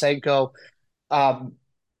Tarasenko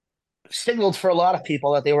signaled for a lot of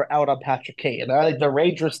people that they were out on Patrick Kane. And I think the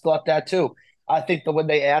Rangers thought that too. I think that when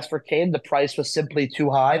they asked for Kane, the price was simply too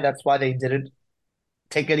high. That's why they didn't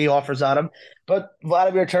take any offers on him. But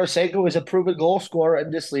Vladimir Tarasenko is a proven goal scorer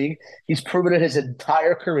in this league. He's proven it his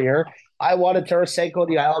entire career. I wanted Tarasenko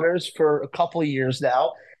the Islanders for a couple of years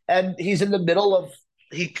now, and he's in the middle of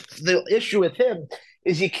the issue with him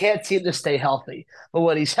is he can't seem to stay healthy. But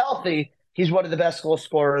when he's healthy, he's one of the best goal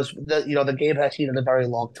scorers the game has seen in a very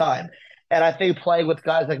long time. And I think playing with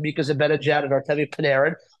guys like Mika Zibanejad and Artemi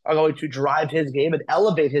Panarin are going to drive his game and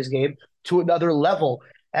elevate his game to another level.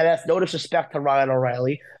 And that's no disrespect to Ryan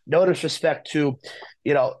O'Reilly, no disrespect to,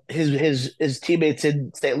 his teammates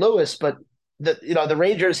in St. Louis, but the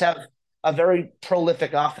Rangers have a very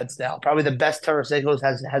prolific offense now, probably the best Tarasenko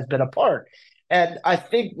has been a part. And I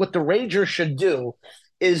think what the Rangers should do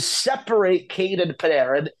is separate Kane and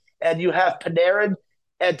Panarin, and you have Panarin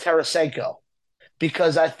and Tarasenko.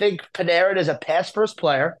 Because I think Panarin is a pass first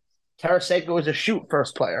player. Tarasenko is a shoot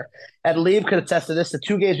first player. And Liam could attest to this. The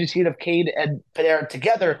 2 games we've seen of Kane and Panarin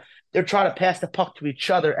together, they're trying to pass the puck to each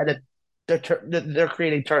other, and they're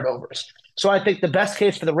creating turnovers. So I think the best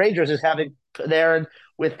case for the Rangers is having Panarin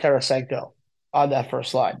with Tarasenko on that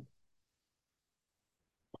first line.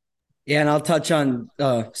 Yeah, and I'll touch on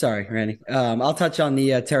sorry, Randy. I'll touch on the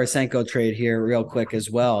Tarasenko trade here real quick as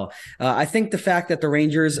well. I think the fact that the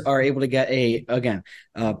Rangers are able to get a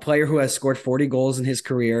player who has scored 40 goals in his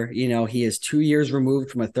career. He is 2 years removed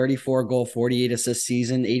from a 34 goal, 48 assist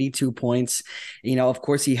season, 82 points. Of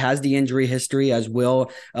course, he has the injury history, as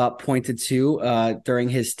Will pointed to during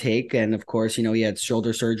his take. And of course, he had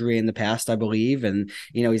shoulder surgery in the past, I believe. And,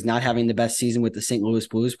 he's not having the best season with the St. Louis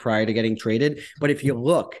Blues prior to getting traded. But if you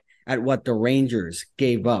look at what the Rangers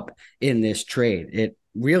gave up in this trade, it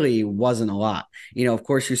really wasn't a lot. Of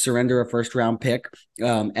course, you surrender a first round pick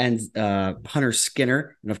and Hunter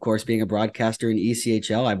Skinner. And of course, being a broadcaster in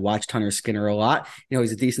ECHL, I've watched Hunter Skinner a lot.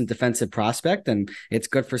 He's a decent defensive prospect, and it's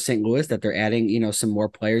good for St. Louis that they're adding, some more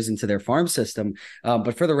players into their farm system.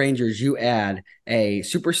 But for the Rangers, you add a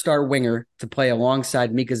superstar winger to play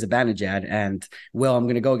alongside Mika Zibanejad. And Will, I'm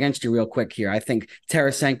going to go against you real quick here. I think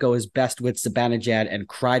Tarasenko is best with Zibanejad and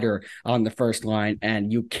Kreider on the first line,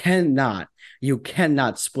 and you cannot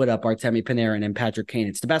split up Artemi Panarin and Patrick Kane.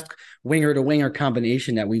 It's the best winger-to-winger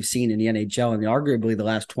combination that we've seen in the NHL in arguably the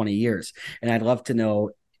last 20 years. And I'd love to know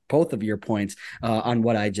both of your points on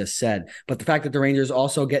what I just said. But the fact that the Rangers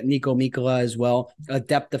also get Niko Mikkola as well, a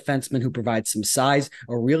depth defenseman who provides some size,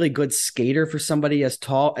 a really good skater for somebody as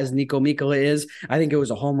tall as Niko Mikkola is. I think it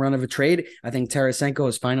was a home run of a trade. I think Tarasenko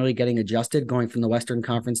is finally getting adjusted, going from the Western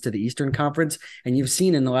Conference to the Eastern Conference. And you've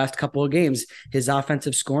seen in the last couple of games, his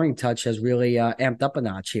offensive scoring touch has really amped up a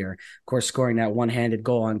notch here. Of course, scoring that one-handed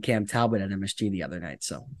goal on Cam Talbot at MSG the other night.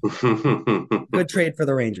 So good trade for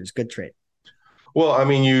the Rangers. Good trade. Well, I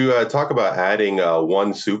mean, you talk about adding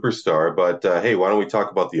one superstar, but hey, why don't we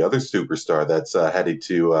talk about the other superstar that's headed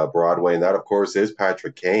to Broadway? And that, of course, is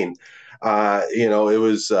Patrick Kane. It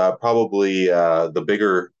was probably the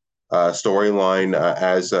bigger storyline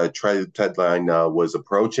as trade deadline was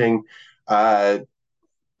approaching.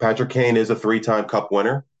 Patrick Kane is a 3-time Cup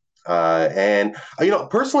winner. And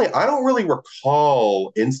personally, I don't really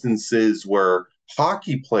recall instances where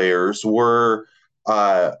hockey players were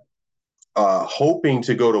hoping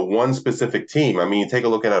to go to one specific team. I mean, take a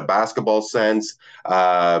look at a basketball sense.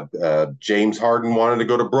 James Harden wanted to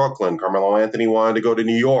go to Brooklyn. Carmelo Anthony wanted to go to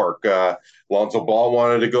New York. Lonzo Ball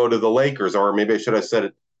wanted to go to the Lakers, or maybe I should have said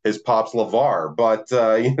it, his pops LeVar. But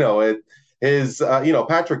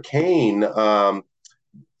Patrick Kane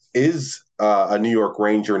is a New York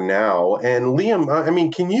Ranger now. And Liam, I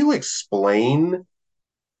mean, can you explain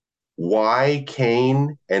why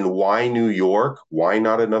Kane and why New York? Why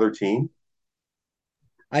not another team?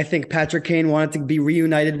 I think Patrick Kane wanted to be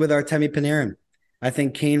reunited with Artemi Panarin. I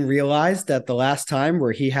think Kane realized that the last time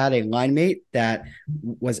where he had a line mate that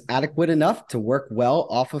was adequate enough to work well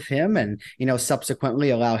off of him and,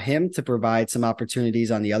 subsequently allow him to provide some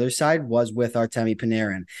opportunities on the other side was with Artemi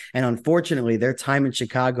Panarin. And unfortunately, their time in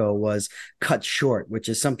Chicago was cut short, which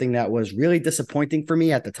is something that was really disappointing for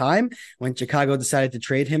me at the time when Chicago decided to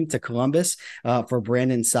trade him to Columbus for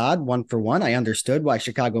Brandon Saad 1-for-1. I understood why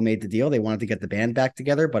Chicago made the deal. They wanted to get the band back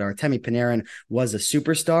together, but Artemi Panarin was a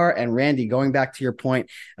superstar. And Randy, going back to your point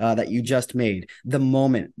that you just made, the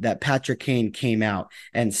moment that Patrick Kane came out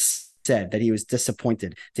and said that he was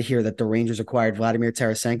disappointed to hear that the Rangers acquired Vladimir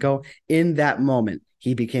Tarasenko, in that moment,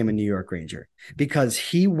 he became a New York Ranger because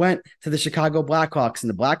he went to the Chicago Blackhawks, and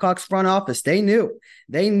the Blackhawks front office, they knew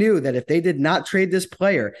that if they did not trade this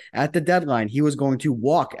player at the deadline, he was going to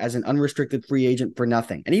walk as an unrestricted free agent for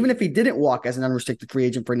nothing. And even if he didn't walk as an unrestricted free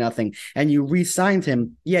agent for nothing and you re-signed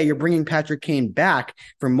him, yeah, you're bringing Patrick Kane back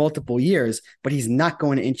for multiple years, but he's not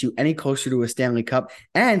going to inch you any closer to a Stanley Cup,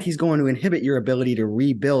 and he's going to inhibit your ability to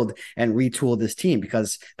rebuild and retool this team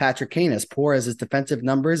because Patrick Kane, as poor as his defensive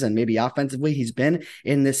numbers and maybe offensively he's been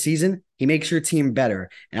in this season, he makes your team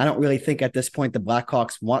better. And I don't really think at this point the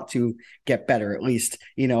Blackhawks want to get better, at least,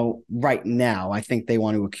 right now. I think they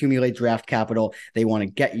want to accumulate draft capital. They want to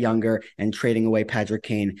get younger, and trading away Patrick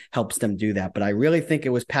Kane helps them do that. But I really think it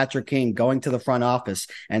was Patrick Kane going to the front office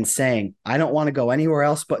and saying, I don't want to go anywhere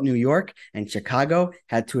else but New York. And Chicago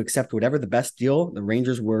had to accept whatever the best deal the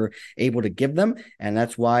Rangers were able to give them. And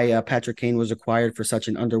that's why Patrick Kane was acquired for such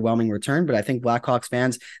an underwhelming return. But I think Blackhawks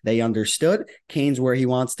fans, they understood Kane's where he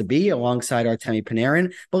wants to be, along alongside Artemi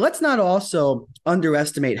Panarin. But let's not also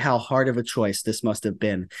underestimate how hard of a choice this must have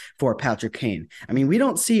been for Patrick Kane. I mean, we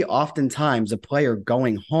don't see oftentimes a player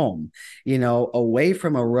going home, away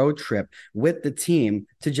from a road trip with the team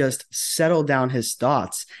to just settle down his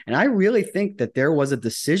thoughts. And I really think that there was a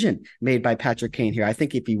decision made by Patrick Kane here. I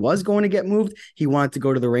think if he was going to get moved, he wanted to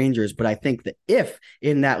go to the Rangers. But I think the if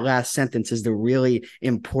in that last sentence is the really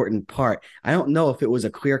important part. I don't know if it was a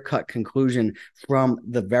clear-cut conclusion from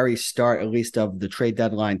the very start, at least of the trade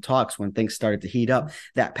deadline talks when things started to heat up,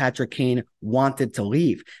 that Patrick Kane wanted to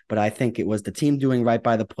leave. But I think it was the team doing right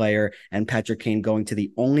by the player and Patrick Kane going to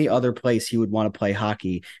the only other place he would want to play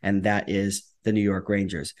hockey, and that is the New York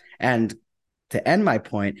Rangers. And to end my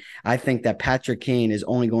point, I think that Patrick Kane is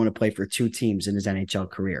only going to play for two teams in his NHL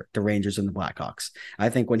career, the Rangers and the Blackhawks. I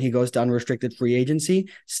think when he goes to unrestricted free agency,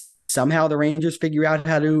 somehow the Rangers figure out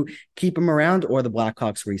how to keep him around or the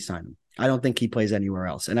Blackhawks re-sign him. I don't think he plays anywhere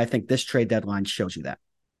else. And I think this trade deadline shows you that.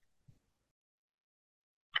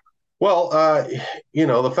 Well,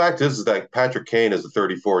 the fact is that Patrick Kane is a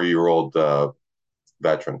 34-year-old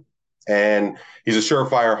veteran. And he's a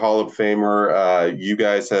surefire Hall of Famer. You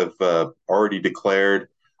guys have already declared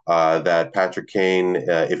that Patrick Kane,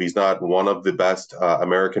 if he's not one of the best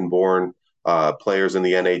American-born players in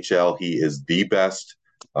the NHL, he is the best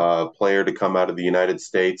player to come out of the United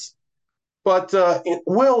States. But,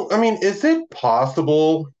 Will, I mean, is it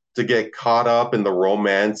possible to get caught up in the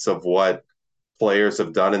romance of what players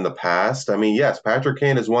have done in the past? I mean, yes, Patrick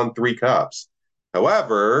Kane has won 3 cups.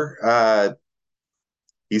 However,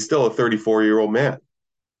 he's still a 34-year-old man.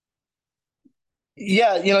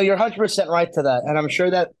 Yeah, you're 100% right to that. And I'm sure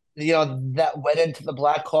that, that went into the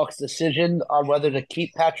Blackhawks' decision on whether to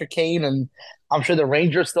keep Patrick Kane. And I'm sure the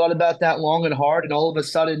Rangers thought about that long and hard. And all of a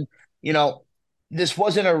sudden, this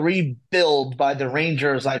wasn't a rebuild by the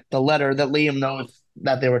Rangers like the letter that Liam knows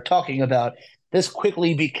that they were talking about. This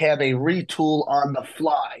quickly became a retool on the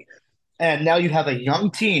fly. And now you have a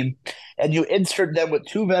young team, and you insert them with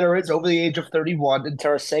 2 veterans over the age of 31 in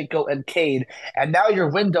Tarasenko and Kane. And now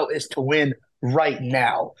your window is to win right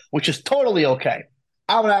now, which is totally okay.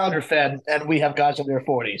 I'm an Islander fan, and we have guys in their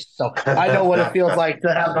 40s. So I know what it feels like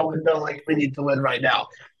to have a window like we need to win right now.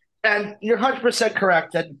 And you're 100%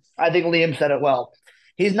 correct. And I think Liam said it well.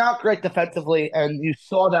 He's not great defensively, and you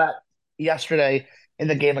saw that yesterday in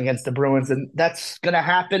the game against the Bruins. And that's going to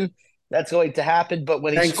happen. That's going to happen, but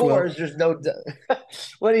when he scores, there's no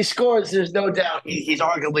when he scores, there's no doubt he's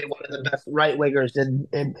arguably one of the best right wingers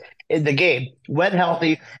in the game when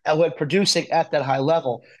healthy and when producing at that high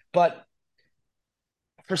level. But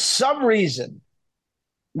for some reason,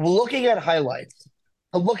 looking at highlights,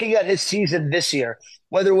 looking at his season this year,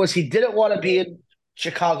 whether it was he didn't want to be in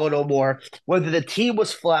Chicago no more, whether the team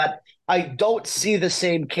was flat, I don't see the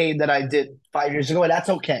same Kane that I did 5 years ago, and that's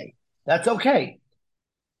okay. That's okay.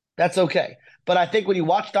 That's okay. But I think when you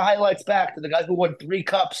watch the highlights back to the guy who won 3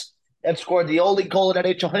 cups and scored the only goal in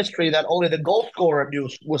NHL history that only the goal scorer knew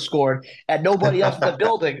was scored and nobody else in the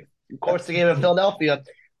building, of course, the game in Philadelphia,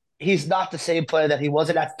 he's not the same player that he was.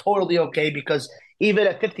 And that's totally okay because even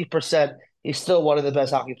at 50%, he's still one of the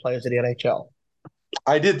best hockey players in the NHL.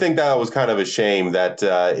 I did think that was kind of a shame that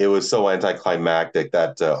it was so anticlimactic,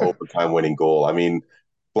 that overtime winning goal. I mean,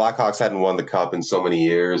 Blackhawks hadn't won the cup in so many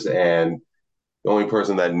years, and the only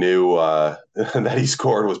person that knew that he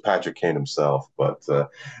scored was Patrick Kane himself. But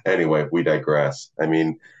anyway, we digress. I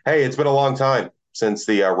mean, hey, it's been a long time since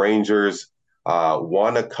the Rangers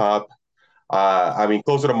won a cup. I mean,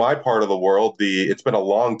 closer to my part of the world, it's been a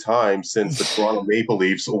long time since the Toronto Maple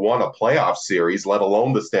Leafs won a playoff series, let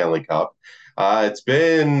alone the Stanley Cup. It's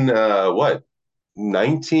been,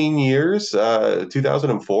 19 years,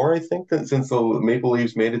 2004, I think, since the Maple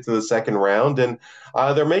Leafs made it to the second round. And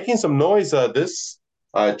they're making some noise this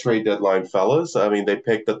trade deadline, fellas. I mean, they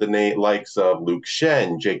picked up the likes of Luke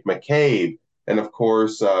Schenn, Jake McCabe, and, of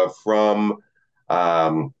course, they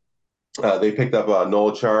picked up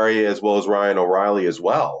Noel Acciari as well as Ryan O'Reilly as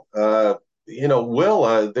well.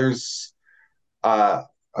 Will, there's a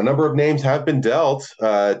number of names have been dealt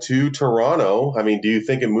to Toronto. I mean, do you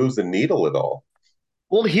think it moves the needle at all?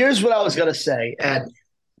 Well, here's what I was going to say. And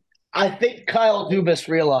I think Kyle Dubas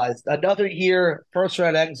realized another year, first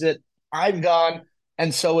round exit, I'm gone,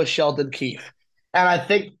 and so is Sheldon Keefe. And I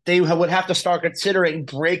think they would have to start considering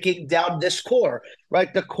breaking down this core,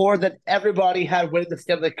 right? The core that everybody had winning the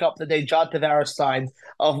Stanley Cup the day John Tavares signed,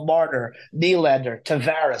 of Marner, Nylander,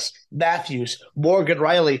 Tavares, Matthews, Morgan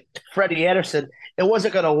Riley, Freddie Anderson. It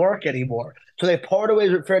wasn't going to work anymore. So they parted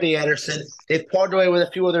ways with Freddie Anderson. They parted away with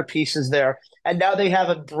a few other pieces there. And now they have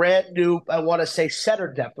a brand new, I want to say,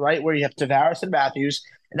 center depth, right? Where you have Tavares and Matthews.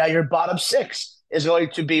 And now your bottom 6 is going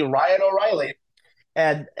to be Ryan O'Reilly.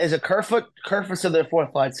 And is it Kerfoot? Kerfoot's in their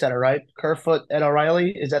fourth line center, right? Kerfoot and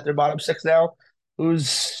O'Reilly is that their bottom six now?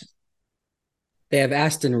 Who's They have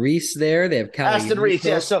Aston Reese there. They have Callie Aston Reese?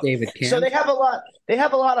 Yeah, David Camp. so they have a lot. They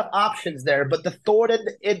have a lot of options there, but the thorn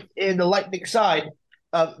in the Lightning side,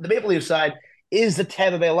 the Maple Leaf side, is the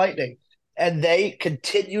Tampa Bay Lightning, and they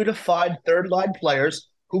continue to find third line players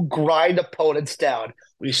who grind opponents down.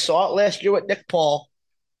 We saw it last year with Nick Paul.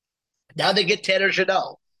 Now they get Tanner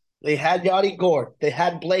Jeannot. They had Yanni Gourde. They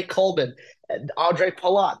had Blake Coleman and Andre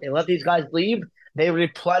Palat. They let these guys leave. They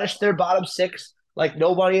replenished their bottom six like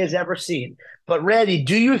nobody has ever seen. But Randy,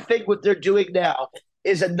 do you think what they're doing now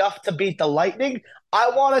is enough to beat the Lightning?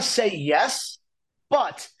 I want to say yes,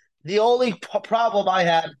 but the only problem I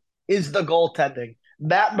have is the goaltending.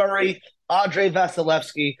 Matt Murray, Andrei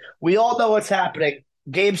Vasilevsky. We all know what's happening.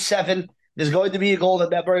 Game 7, there's going to be a goal that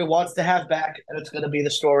Matt Murray wants to have back, and it's going to be the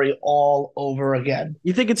story all over again.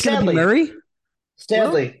 You think it's going to be Murray?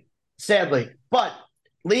 Sadly. But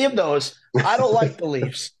Liam knows I don't like the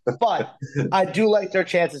Leafs, but I do like their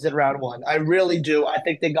chances in round 1. I really do. I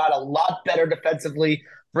think they got a lot better defensively,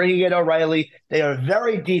 bringing in O'Reilly. They are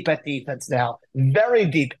very deep at defense now. Very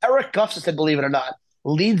deep. Eric Gustafsson, believe it or not,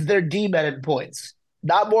 leads their D-men in points.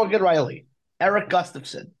 Not Morgan Riley. Eric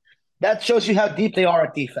Gustafsson. That shows you how deep they are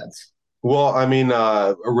at defense. Well, I mean,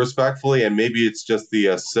 respectfully, and maybe it's just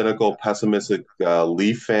the cynical, pessimistic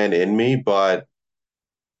Leaf fan in me, but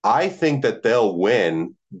I think that they'll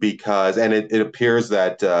win because, and it appears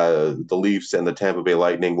that the Leafs and the Tampa Bay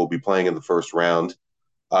Lightning will be playing in the first round.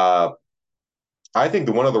 I think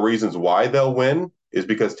that one of the reasons why they'll win is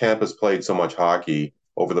because Tampa's played so much hockey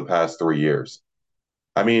over the past 3 years.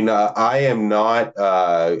 I mean, I am not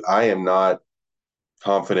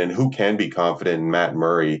confident. Who can be confident in Matt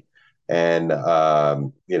Murray and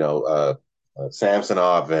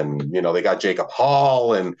Samsonov, and they got Jacob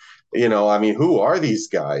Hall, and I mean, who are these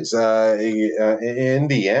guys? In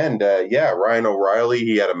the end, Ryan O'Reilly,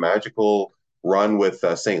 he had a magical run with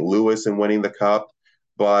St. Louis in winning the cup,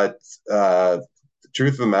 but the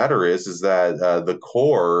truth of the matter is that the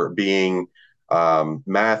core being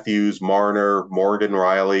Matthews, Marner, Morgan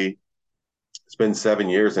Riley, it's been 7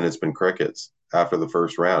 years and it's been crickets after the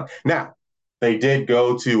first round. Now, they did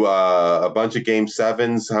go to a bunch of game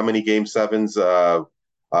sevens. How many game sevens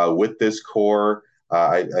with this core?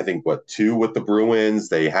 I think, 2 with the Bruins.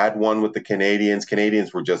 They had 1 with the Canadians.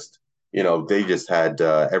 Canadians were just, they just had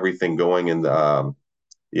everything going, and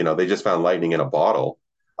they just found lightning in a bottle.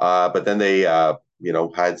 But then they,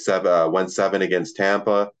 went 7 against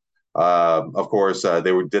Tampa. Of course,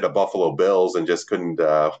 they did a Buffalo Bills and just couldn't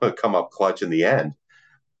come up clutch in the end.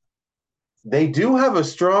 They do have a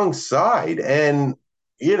strong side, and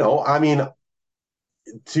I mean,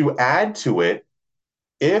 to add to it,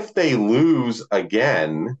 if they lose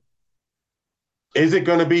again, is it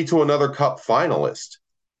going to be to another Cup finalist?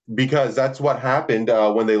 Because that's what happened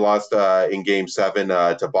when they lost in Game 7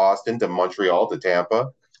 to Boston, to Montreal, to Tampa.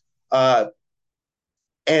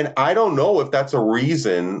 And I don't know if that's a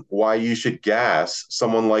reason why you should gas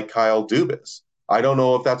someone like Kyle Dubas. I don't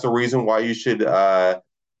know if that's a reason why you should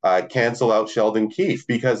cancel out Sheldon Keefe,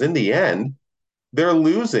 because in the end, they're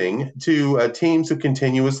losing to teams who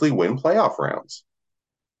continuously win playoff rounds.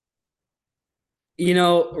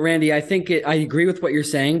 Randy, I think I agree with what you're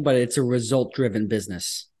saying, but it's a result-driven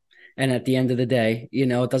business. And at the end of the day,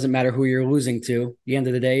 it doesn't matter who you're losing to. The end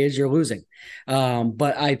of the day is you're losing.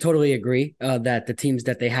 But I totally agree that the teams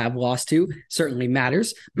that they have lost to certainly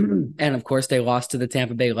matters. And of course, they lost to the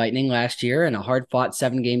Tampa Bay Lightning last year in a hard-fought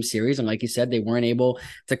 7-game series. And like you said, they weren't able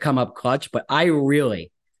to come up clutch. But I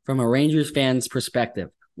really, from a Rangers fan's perspective,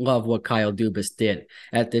 love what Kyle Dubas did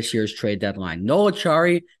at this year's trade deadline. Noel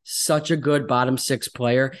Acciari, such a good bottom 6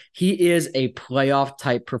 player. He is a playoff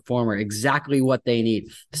type performer, exactly what they need.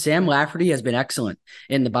 Sam Lafferty has been excellent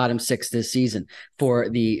in the bottom 6 this season for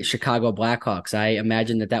the Chicago Blackhawks. I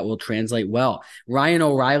imagine that will translate well. Ryan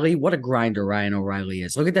O'Reilly, what a grinder Ryan O'Reilly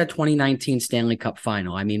is. Look at that 2019 Stanley Cup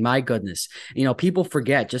final. I mean, my goodness, people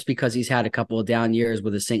forget, just because he's had a couple of down years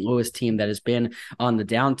with a St. Louis team that has been on the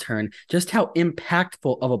downturn, just how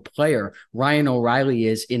impactful of a player Ryan O'Reilly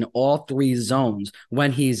is in all 3 zones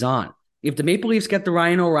when he's on. If the Maple Leafs get the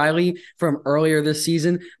Ryan O'Reilly from earlier this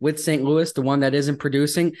season with St. Louis, the one that isn't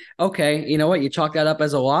producing, okay, you know what? You chalk that up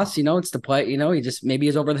as a loss. It's the play, he just maybe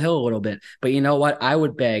is over the hill a little bit. But you know what? I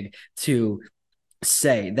would beg to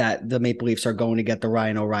say that the Maple Leafs are going to get the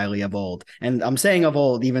Ryan O'Reilly of old. And I'm saying of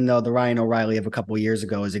old, even though the Ryan O'Reilly of a couple of years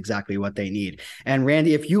ago is exactly what they need. And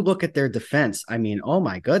Randy, if you look at their defense, I mean, oh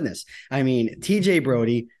my goodness. I mean, TJ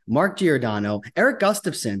Brody, Mark Giordano, Eric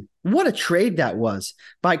Gustafsson, What a trade that was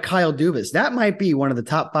by Kyle Dubas. That might be one of the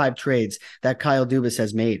top 5 trades that Kyle Dubas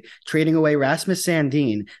has made, trading away Rasmus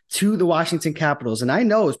Sandin to the Washington Capitals. And I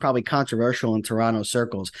know it's probably controversial in Toronto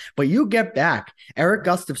circles, but you get back Eric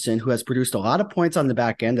Gustafson, who has produced a lot of points on the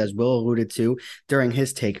back end, as Will alluded to during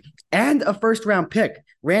his take, and a first-round pick.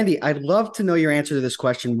 Randy, I'd love to know your answer to this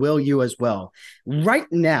question. Will, you as well? Right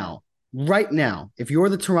now, if you're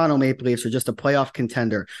the Toronto Maple Leafs or just a playoff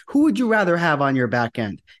contender, who would you rather have on your back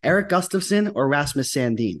end, Eric Gustafson or Rasmus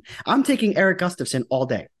Sandin? I'm taking Eric Gustafson all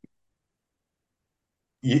day.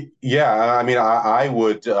 Yeah, I mean, I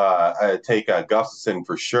would take Gustafson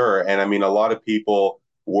for sure. And I mean, a lot of people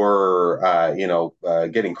were,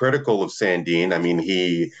 getting critical of Sandin. I mean,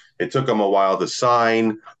 it took him a while to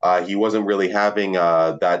sign. He wasn't really having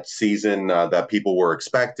that season that people were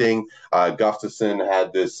expecting. Gustafson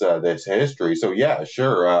had this history. So yeah,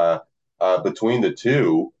 sure. Between the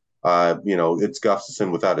two, it's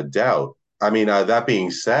Gustafson without a doubt. I mean, that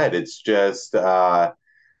being said, it's just. Where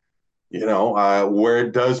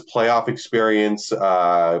does playoff experience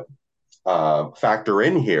factor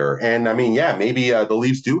in here? And I mean, yeah, maybe the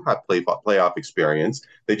Leafs do have playoff experience.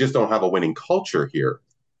 They just don't have a winning culture here.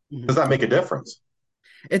 Does that make a difference?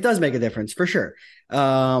 It does make a difference for sure.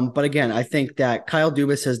 But again, I think that Kyle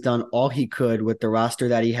Dubas has done all he could with the roster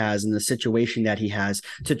that he has and the situation that he has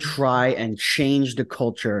to try and change the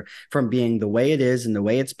culture from being the way it is and the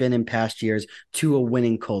way it's been in past years to a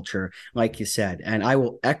winning culture, like you said. And I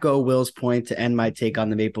will echo Will's point to end my take on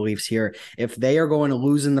the Maple Leafs here. If they are going to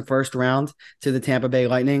lose in the first round to the Tampa Bay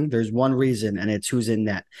Lightning, there's one reason, and it's who's in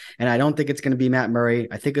net. And I don't think it's going to be Matt Murray.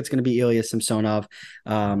 I think it's going to be Ilya Samsonov.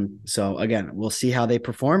 So again, we'll see how they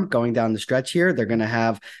perform going down the stretch here. They're going to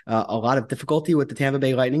have a lot of difficulty with the Tampa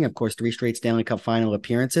Bay Lightning, of course, 3 straight Stanley Cup final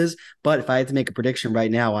appearances. But if I had to make a prediction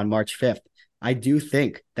right now on March 5th, I do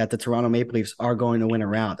think that the Toronto Maple Leafs are going to win a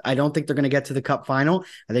round. I don't think they're going to get to the Cup final.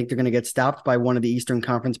 I think they're going to get stopped by one of the Eastern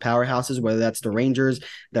Conference powerhouses, whether that's the Rangers,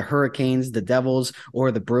 the Hurricanes, the Devils,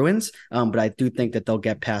 or the Bruins. But I do think that they'll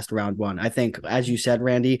get past round 1. I think, as you said,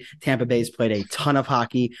 Randy, Tampa Bay's played a ton of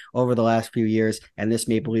hockey over the last few years, and this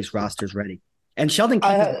Maple Leafs roster is ready. And Sheldon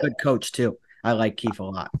Keefe is a good coach, too. I like Keefe a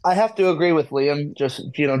lot. I have to agree with Liam,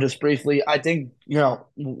 just briefly. I think,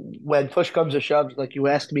 when push comes to shove, like you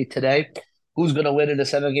asked me today, who's going to win in a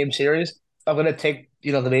 7-game series? I'm going to take,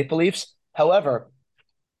 the Maple Leafs. However,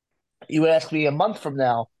 you ask me a month from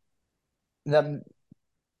now, that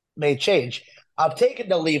may change. I'm taking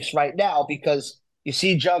the Leafs right now because you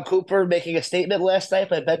see John Cooper making a statement last night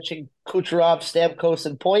by benching Kucherov, Stamkos,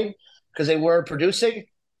 and Point because they were producing.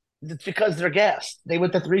 It's because they're gassed. They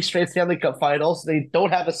went to 3 straight Stanley Cup finals. They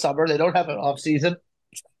don't have a summer. They don't have an off season.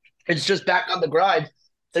 It's just back on the grind.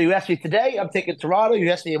 So you ask me today, I'm taking Toronto.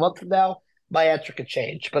 You ask me a month from now, my answer could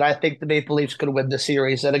change. But I think the Maple Leafs could win the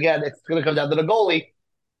series. And again, it's going to come down to the goalie.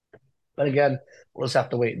 But again, we'll just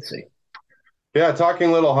have to wait and see. Yeah,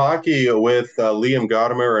 talking a little hockey with Liam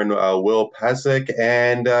Gaudimer and Will Pesic.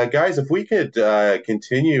 And guys, if we could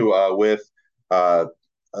continue with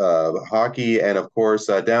hockey, and of course,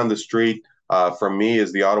 down the street from me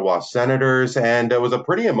is the Ottawa Senators, and it was a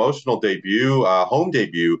pretty emotional debut, home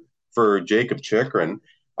debut for Jakob Chychrun.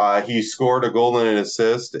 He scored a goal and an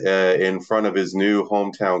assist in front of his new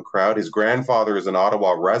hometown crowd. His grandfather is an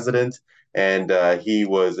Ottawa resident, and he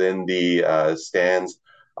was in the stands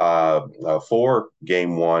for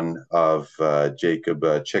Game 1 of Jakob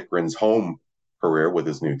Chychrun's home career with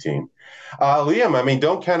his new team. Liam, I mean,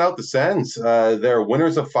 don't count out the Sens. They're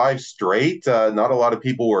winners of 5 straight. Not a lot of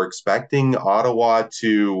people were expecting Ottawa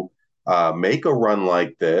to make a run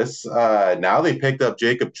like this. Now they picked up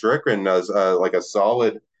Jakob Chychrun as like a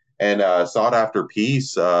solid and sought-after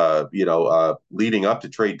piece, leading up to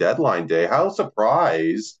trade deadline day. How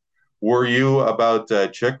surprised were you about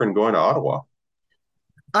Chychrun going to Ottawa?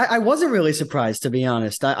 I wasn't really surprised, to be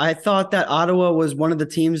honest. I thought that Ottawa was one of the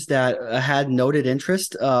teams that had noted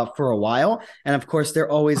interest for a while. And of course, they're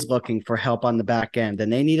always looking for help on the back end. And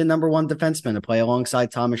they need a number 1 defenseman to play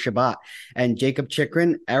alongside Thomas Chabot. And Jakob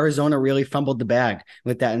Chychrun, Arizona really fumbled the bag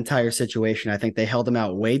with that entire situation. I think they held him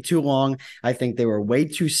out way too long. I think they were way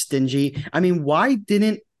too stingy. I mean, why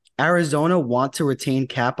didn't Arizona want to retain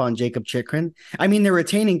cap on Jakob Chychrun? I mean, they're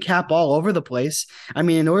retaining cap all over the place. I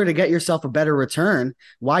mean, in order to get yourself a better return,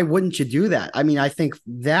 why wouldn't you do that? I mean, I think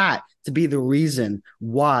that to be the reason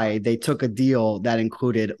why they took a deal that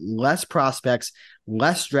included less prospects,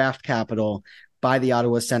 less draft capital by the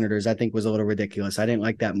Ottawa Senators, I think was a little ridiculous. I didn't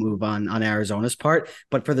like that move on Arizona's part,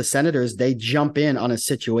 but for the Senators, they jump in on a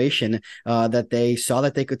situation that they saw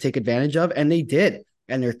that they could take advantage of, and they did.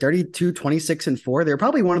 and they're 32, 26, and 4. They're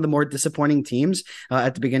probably one of the more disappointing teams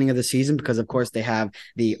at the beginning of the season because, of course, they have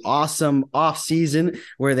the awesome offseason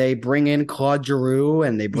where they bring in Claude Giroux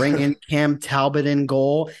and they bring in Cam Talbot in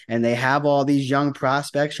goal, and they have all these young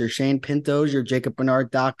prospects, your Shane Pintos, your Jacob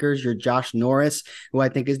Bernard-Dockers, your Josh Norris, who I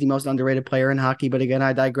think is the most underrated player in hockey, but again,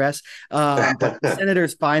 I digress. But the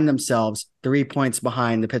Senators find themselves 3 points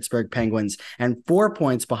behind the Pittsburgh Penguins and 4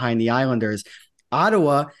 points behind the Islanders.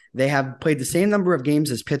 Ottawa, they have played the same number of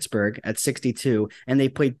games as Pittsburgh at 62, and they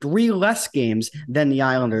played 3 less games than the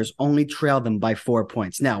Islanders, only trail them by 4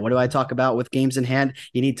 points. Now, what do I talk about with games in hand?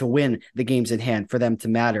 You need to win the games in hand for them to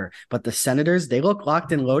matter. But the Senators, they look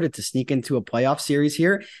locked and loaded to sneak into a playoff series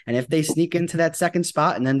here. And if they sneak into that second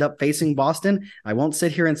spot and end up facing Boston, I won't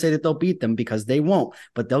sit here and say that they'll beat them because they won't,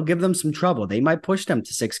 but they'll give them some trouble. They might push them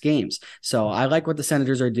to 6 games. So I like what the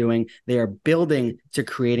Senators are doing. They are building to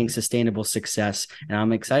creating sustainable success. And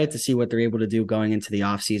I'm excited to see what they're able to do going into the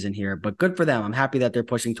offseason here. But good for them. I'm happy that they're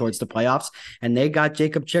pushing towards the playoffs. And they got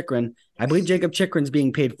Jacob Chychrun. I believe Jacob Chychrun's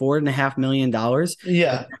being paid $4.5 million for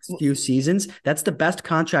the next few seasons. That's the best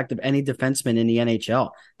contract of any defenseman in the NHL.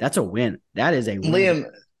 That's a win. That is a win.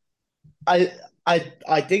 Liam,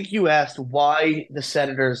 I think you asked why the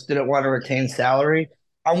Senators didn't want to retain salary.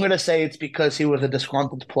 I'm going to say it's because he was a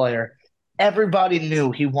disgruntled player. Everybody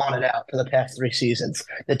knew he wanted out for the past 3 seasons.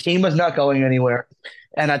 The team was not going anywhere.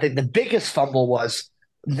 And I think the biggest fumble was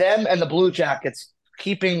them and the Blue Jackets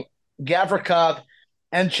keeping Gavrikov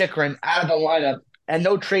and Chychrun out of the lineup and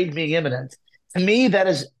no trade being imminent. To me, that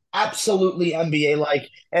is absolutely NBA-like,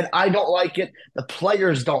 and I don't like it. The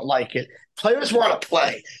players don't like it. Players want to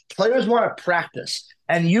play. Players want to practice.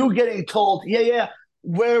 And you getting told,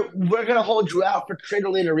 we're going to hold you out for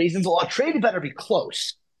trade-related reasons. Well, a trade better be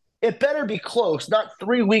close. It better be close, not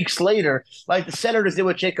 3 weeks later, like the Senators did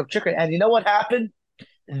with Jacob Chychrun. And you know what happened?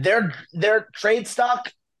 Their trade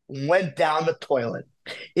stock went down the toilet.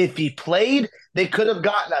 If he played, they could have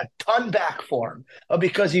gotten a ton back for him. But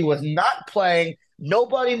because he was not playing,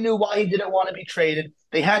 nobody knew why he didn't want to be traded.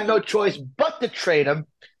 They had no choice but to trade him.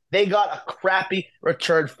 They got a crappy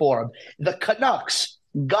return for him. The Canucks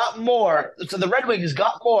got more. So the Red Wings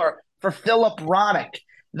got more for Philip Hronek.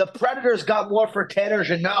 The Predators got more for Tanner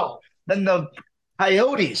Jeannot than the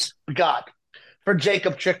Coyotes got for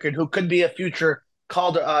Jacob Chychrun, who could be a future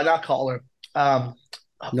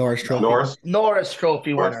Norris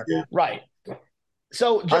Trophy winner. Yeah. Right.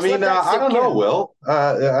 So I don't know, Will.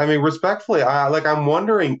 Respectfully, I'm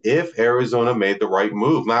wondering if Arizona made the right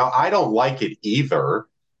move. Now, I don't like it either,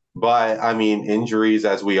 but injuries,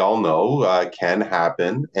 as we all know, can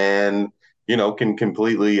happen and can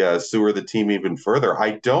completely sewer the team even further.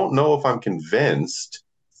 I don't know if I'm convinced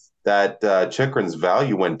that Chychrun's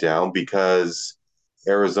value went down because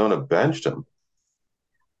Arizona benched him.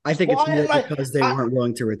 I think it's more because they weren't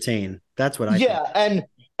willing to retain. That's what I think. Yeah,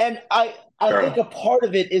 and I think a part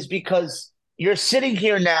of it is because you're sitting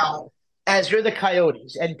here now as you're the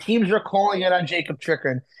Coyotes, and teams are calling it on Jacob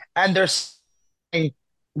Chychrun, and they're saying,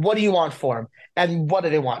 what do you want for him? And what do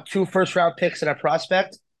they want? 2 first-round picks and a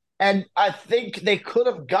prospect? And I think they could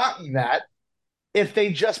have gotten that if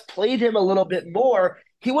they just played him a little bit more.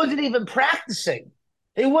 He wasn't even practicing.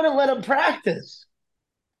 They wouldn't let him practice.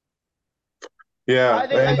 Yeah,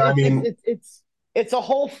 it's a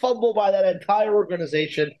whole fumble by that entire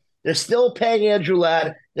organization. They're still paying Andrew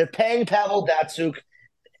Ladd. They're paying Pavel Datsyuk,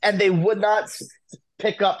 and they would not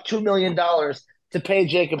pick up $2 million to pay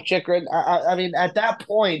Jacob Chychrun. At that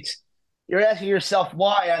point, you're asking yourself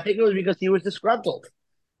why. I think it was because he was disgruntled.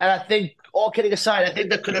 And I think, all kidding aside, I think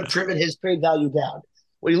that could have driven his trade value down.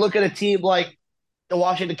 When you look at a team like the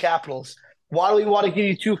Washington Capitals, why do we want to give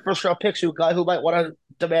you 2 first-round picks to a guy who might want to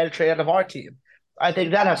demand a trade out of our team? I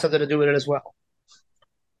think that has something to do with it as well.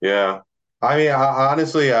 Yeah.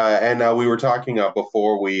 Honestly, and we were talking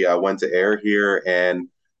before we went to air here, and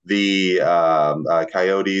the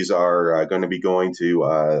Coyotes are going to be going to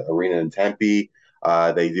Arena in Tempe.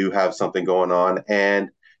 They do have something going on. And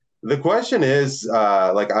the question is,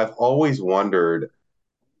 I've always wondered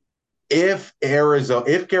if Gary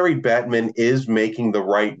Bettman is making the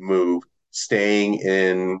right move staying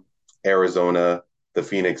in Arizona, the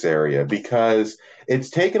Phoenix area, because it's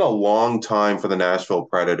taken a long time for the Nashville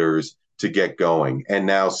Predators to get going. And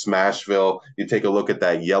now Smashville, you take a look at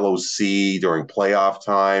that Yellow Sea during playoff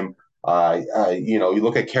time. You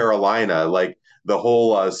look at Carolina, like the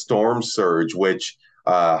whole storm surge, which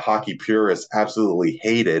hockey purists absolutely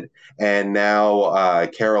hated. And now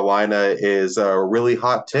Carolina is a really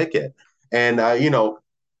hot ticket. And, Randy,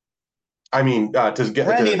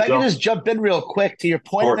 if I can just jump in real quick to your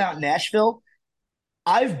point about Nashville,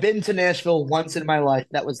 I've been to Nashville once in my life.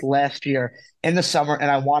 That was last year in the summer, and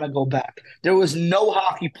I want to go back. There was no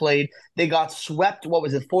hockey played. They got swept. What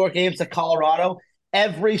was it? 4 games to Colorado.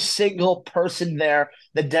 Every single person there,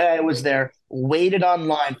 the day I was there, waited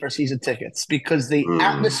online for season tickets because the Hmm.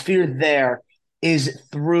 atmosphere there is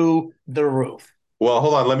through the roof. Well,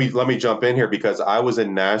 hold on. Let me jump in here because I was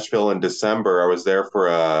in Nashville in December. I was there for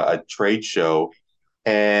a trade show,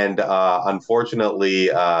 and unfortunately,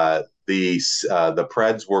 the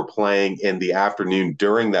Preds were playing in the afternoon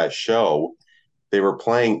during that show. They were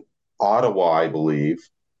playing Ottawa, I believe,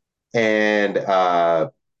 and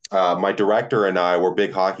my director and I were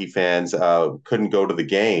big hockey fans. Couldn't go to the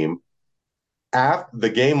game. After the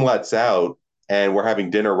game lets out, and we're having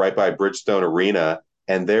dinner right by Bridgestone Arena,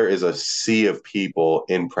 and there is a sea of people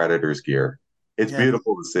in Predators gear. It's Yeah.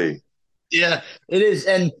 beautiful to see. Yeah, it is.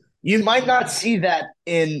 And you might not see that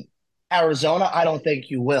in Arizona. I don't think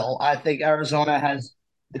you will. I think Arizona has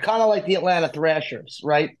the kind of like the Atlanta Thrashers,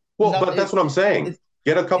 right? Well, No, but that's what I'm saying. it,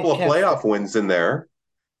 Get a couple it of can't playoff fit. wins in there.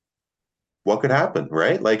 What could happen,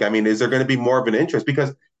 right? Like, I mean, is there going to be more of an interest?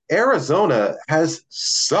 Because Arizona has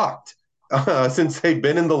sucked since they've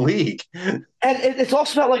been in the league. And it's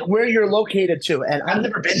also about like where you're located too. And I've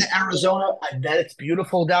never been to Arizona. I bet it's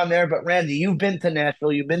beautiful down there. But Randy, you've been to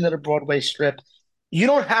Nashville. You've been to the Broadway Strip. You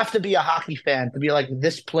don't have to be a hockey fan to be like,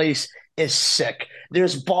 this place is sick.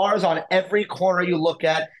 There's bars on every corner you look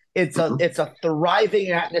at. Mhm. It's a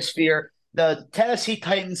thriving atmosphere. The Tennessee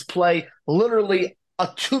Titans play literally a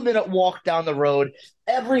 2 minute walk down the road.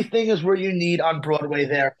 Everything is where you need on Broadway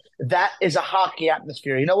there. That is a hockey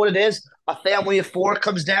atmosphere. You know what it is? A family of four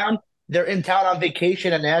comes down. They're in town on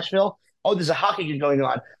vacation in Nashville. Oh, there's a hockey game going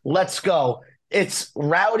on. Let's go. It's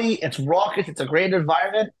rowdy. It's raucous. It's a great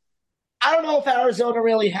environment. I don't know if Arizona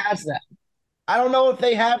really has that. I don't know if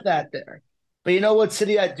they have that there. But you know what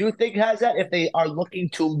city I do think has that? If they are looking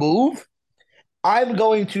to move, I'm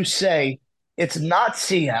going to say it's not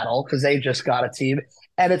Seattle because they just got a team,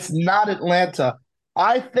 and it's not Atlanta.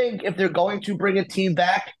 I think if they're going to bring a team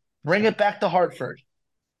back, bring it back to Hartford.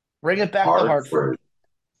 Bring it back to Hartford. Hartford.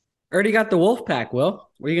 Already got the Wolfpack, Will.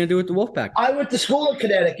 What are you going to do with the Wolfpack? I went to school in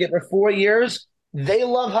Connecticut for 4 years. They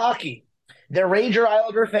love hockey. They're Ranger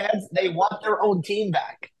Islander fans. They want their own team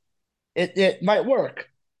back. It might work.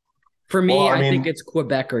 For Well, me, I I think mean, it's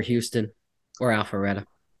Quebec or Houston or Alpharetta.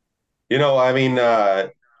 I mean,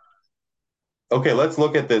 okay, let's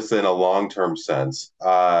look at this in a long-term sense.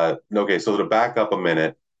 Okay, so to back up a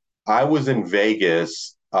minute, I was in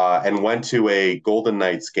Vegas and went to a Golden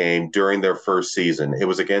Knights game during their first season. It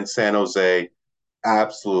was against San Jose,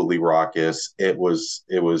 absolutely raucous. It was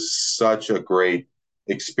such a great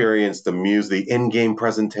experience. The music, the in-game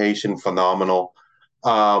presentation, phenomenal.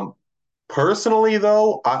 Um, Personally,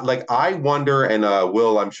 though, I wonder, and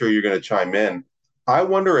Will, I'm sure you're going to chime in. I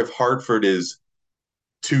wonder if Hartford is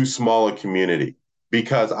too small a community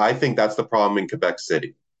because I think that's the problem in Quebec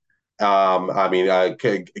City. I mean,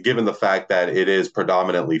 given the fact that it is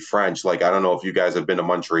predominantly French, like I don't know if you guys have been to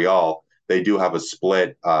Montreal. They do have a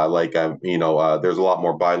split. There's a lot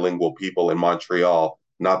more bilingual people in Montreal.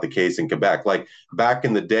 Not the case in Quebec. Like back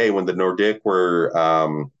in the day when the Nordic were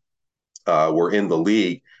in the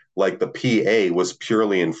league, like the PA was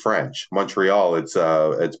purely in French. Montreal,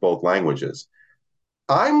 it's both languages.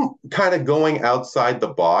 I'm kind of going outside the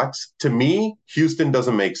box. To me, Houston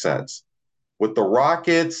doesn't make sense with the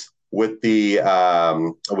Rockets, with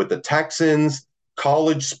the Texans,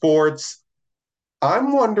 college sports.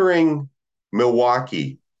 I'm wondering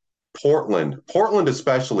Milwaukee, Portland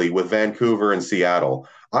especially with Vancouver and Seattle.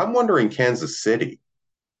 I'm wondering Kansas City.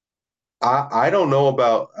 I don't know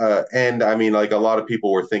about, and I mean, like a lot of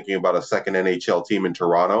people were thinking about a second NHL team in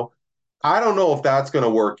Toronto. I don't know if that's going to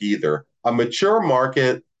work either. A mature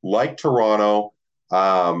market like Toronto,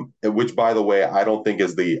 which, by the way, I don't think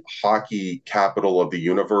is the hockey capital of the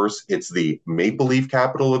universe. It's the Maple Leaf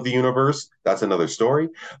capital of the universe. That's another story.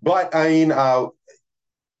 But I mean,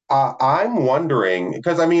 I'm wondering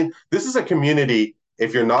because I mean, this is a community.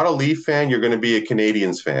 If you're not a Leaf fan, you're going to be a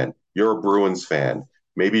Canadians fan. You're a Bruins fan.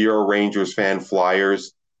 Maybe you're a Rangers fan,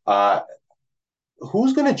 Flyers. Uh,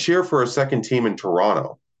 who's going to cheer for a second team in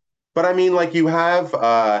Toronto? But I mean, like you have,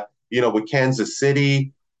 with Kansas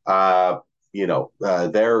City, they're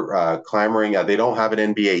clamoring. They don't have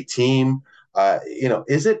an NBA team.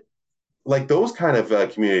 Is it like those kind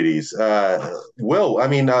of communities? Will, I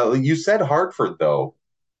mean, you said Hartford, though.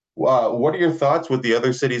 What are your thoughts with the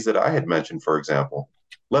other cities that I had mentioned, for example?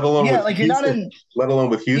 Let alone Yeah, with like you're not Houston, in. let alone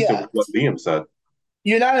with Houston, Yeah, with what Liam said.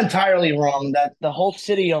 you're not entirely wrong that the whole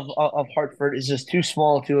city of Hartford is just too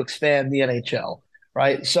small to expand the NHL,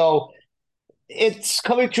 right? So it's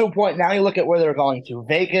coming to a point now. You look at where they're going to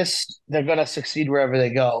Vegas. They're going to succeed wherever they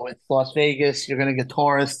go. It's Las Vegas. You're going to get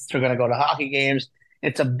tourists. They're going to go to hockey games.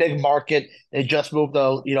 It's a big market. They just moved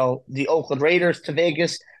the Oakland Raiders to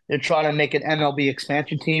Vegas. They're trying to make an MLB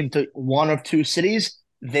expansion team to one of two cities,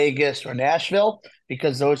 Vegas or Nashville,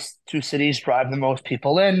 because those two cities drive the most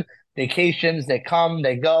people in. Vacations, they come,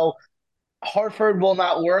 they go. Hartford will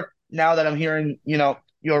not work now that I'm hearing,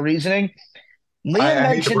 your reasoning. Liam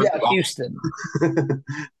I hate to mentioned break it Houston.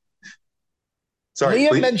 Sorry, Liam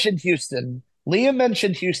please. mentioned Houston. Liam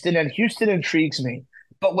mentioned Houston, and Houston intrigues me.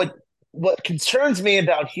 But what concerns me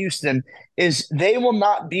about Houston is they will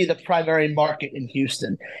not be the primary market in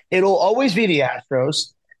Houston. It'll always be the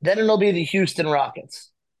Astros, then it'll be the Houston Rockets.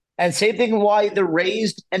 And same thing why the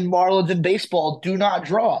Rays and Marlins in baseball do not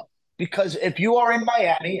draw. Because if you are in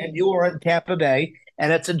Miami and you are in Tampa Bay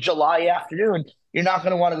and it's a July afternoon, you're not going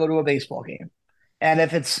to want to go to a baseball game. And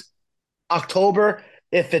if it's October,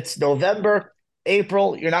 if it's November,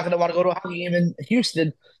 April, you're not going to want to go to a hockey game in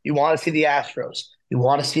Houston. You want to see the Astros. You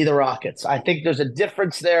want to see the Rockets. I think there's a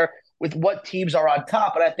difference there with what teams are on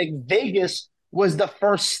top. And I think Vegas was the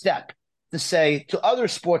first step to say to other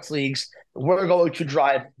sports leagues, we're going to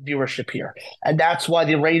drive viewership here. And that's why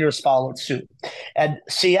the Raiders followed suit. And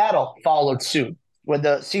Seattle followed suit when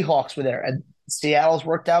the Seahawks were there. And Seattle's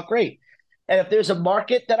worked out great. And if there's a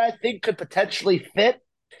market that I think could potentially fit,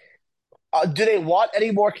 do they want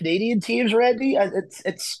any more Canadian teams, Randy?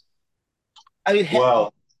 It's. I mean,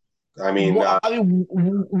 Well, I mean,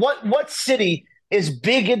 what city is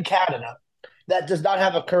big in Canada that does not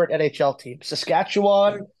have a current NHL team?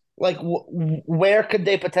 Saskatchewan. Like, where could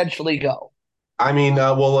they potentially go?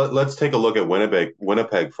 well, let's take a look at Winnipeg.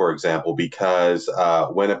 Winnipeg, for example, because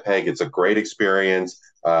Winnipeg, it's a great experience.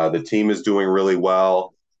 The team is doing really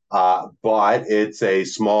well, but it's a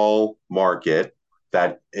small market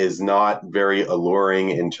that is not very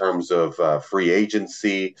alluring in terms of free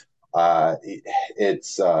agency. It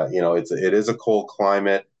is a cold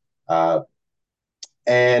climate,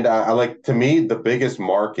 and I like to me the biggest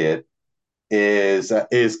market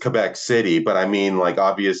is Quebec City, but I mean, like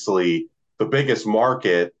obviously the biggest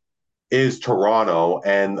market is Toronto,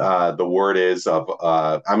 and the word is of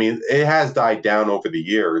I mean, it has died down over the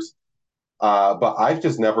years, but I've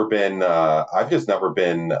just never been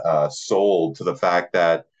sold to the fact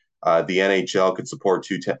that the NHL could support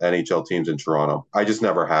NHL teams in Toronto. I just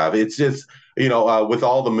never have. It's just with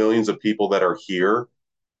all the millions of people that are here,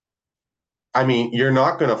 I mean, you're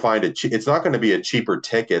not going to find it's not going to be a cheaper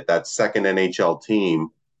ticket, that second NHL team,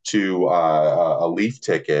 to a Leaf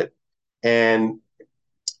ticket. And,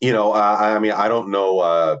 I mean, I don't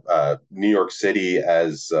know New York City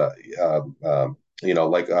as, off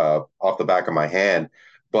the back of my hand,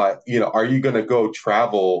 but, are you going to go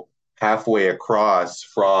travel halfway across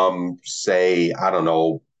from, say, I don't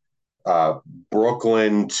know, uh,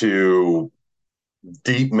 Brooklyn to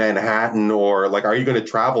deep Manhattan, or like, are you going to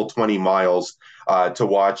travel 20 miles to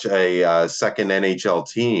watch a second NHL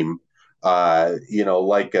team?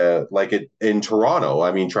 Like it in Toronto.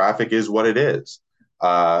 I mean, traffic is what it is.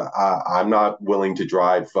 I'm not willing to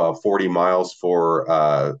drive 40 miles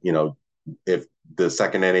for if the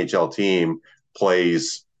second NHL team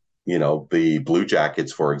plays, the Blue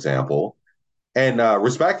Jackets, for example. And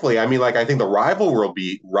respectfully, I mean, like I think the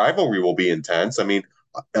rivalry will be intense. I mean,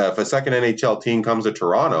 if a second NHL team comes to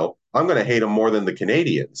Toronto, I'm going to hate them more than the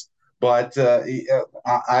Canadians. But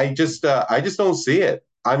I just don't see it.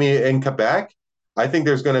 I mean, in Quebec, I think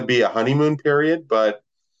there's going to be a honeymoon period, but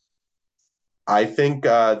I think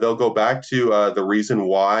they'll go back to the reason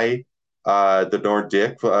why the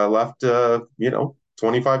Nordic left,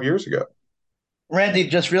 25 years ago. Randy,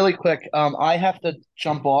 just really quick, I have to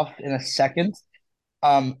jump off in a second.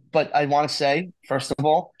 But I want to say, first of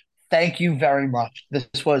all, thank you very much. This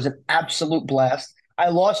was an absolute blast. I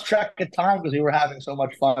lost track of time because we were having so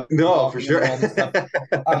much fun No, for talking sure. about all this stuff.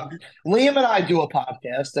 Liam and I do a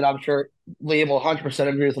podcast, and I'm sure Liam will 100%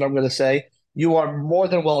 agree with what I'm going to say. You are more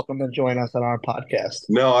than welcome to join us on our podcast.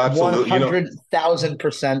 No, absolutely.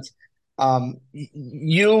 100,000%.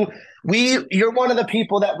 You're one of the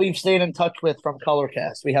people that we've stayed in touch with from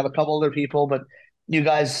Colorcast. We have a couple other people, but you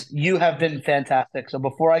have been fantastic. So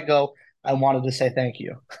before I go, I wanted to say thank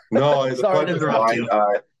you. No, the Sorry to pleasure's interrupt mine.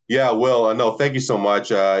 you. Yeah, Will. No, thank you so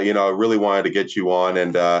much. I really wanted to get you on,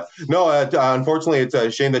 and no, unfortunately, it's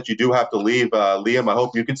a shame that you do have to leave, Liam. I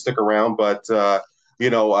hope you can stick around, but the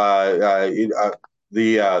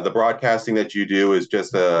broadcasting that you do is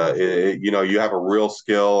just you have a real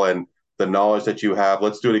skill, and the knowledge that you have.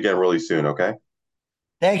 Let's do it again really soon, okay?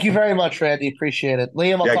 Thank you very much, Randy. Appreciate it.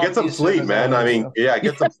 Liam, I'll Yeah, talk get to some you soon sleep, as man. I always. mean, yeah,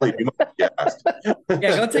 get some sleep. You might be gassed.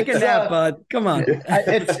 Yeah, go take a It's nap, bud. Come on.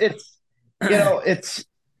 it's it's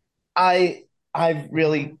I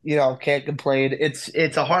really can't complain.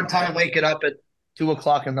 It's a hard time waking up at 2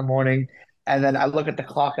 o'clock in the morning, and then I look at the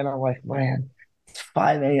clock and I'm like, man, it's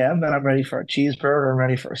 5 a.m. and I'm ready for a cheeseburger. I'm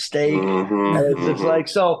ready for a steak, Hmm. and it's just Hmm. like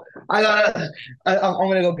so. I'm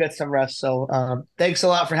gonna go get some rest. So thanks a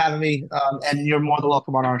lot for having me, and you're more than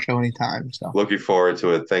welcome on our show anytime. So Looking forward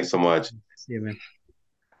to it. Thanks so much. See you, man.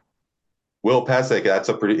 Will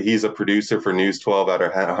Pesek, he's a producer for News 12 out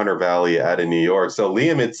of Hunter Valley out of New York. So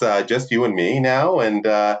Liam, it's just you and me now. And,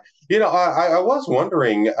 I was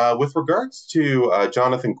wondering with regards to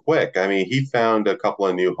Jonathan Quick, I mean, he found a couple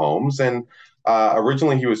of new homes and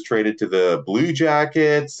originally he was traded to the Blue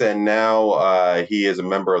Jackets and now he is a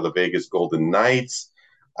member of the Vegas Golden Knights.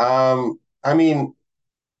 I mean,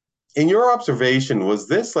 in your observation, was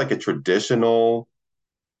this like a traditional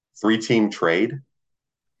three-team trade?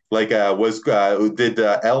 Like, was did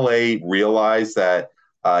LA realize that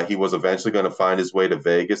he was eventually going to find his way to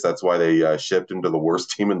Vegas? That's why they shipped him to the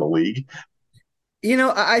worst team in the league.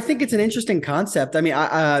 I think it's an interesting concept. I mean,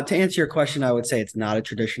 to answer your question, I would say it's not a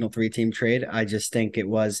traditional three-team trade. I just think it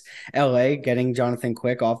was LA getting Jonathan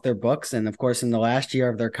Quick off their books, and of course, in the last year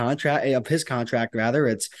of his contract, rather,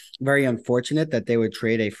 it's very unfortunate that they would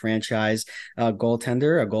trade a franchise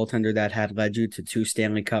goaltender, a goaltender that had led you to two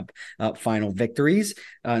Stanley Cup final victories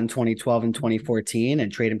in 2012 and 2014,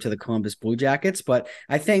 and trade him to the Columbus Blue Jackets. But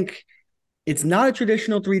I think it's not a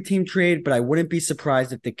traditional three-team trade, but I wouldn't be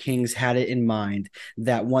surprised if the Kings had it in mind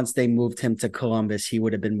that once they moved him to Columbus, he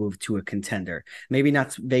would have been moved to a contender. Maybe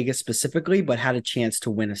not Vegas specifically, but had a chance to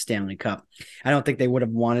win a Stanley Cup. I don't think they would have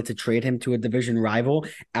wanted to trade him to a division rival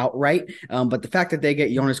outright. But the fact that they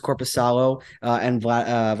get Jonas Korpisalo and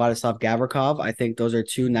Vladislav Gavrikov, I think those are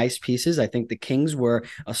two nice pieces. I think the Kings were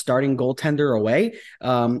a starting goaltender away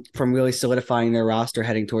from really solidifying their roster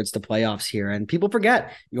heading towards the playoffs here. And people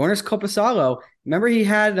forget Jonas Korpisalo. Remember, he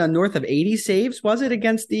had north of 80 saves, was it,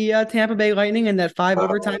 against the Tampa Bay Lightning in that 5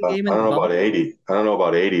 overtime game I in don't the know about bubble? 80. I don't know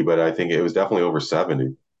about 80, but I think it was definitely over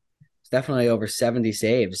 70. It's definitely over 70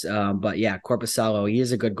 saves. But yeah, Korpisalo, he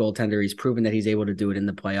is a good goaltender. He's proven that he's able to do it in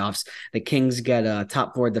the playoffs. The Kings get a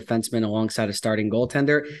top four defenseman alongside a starting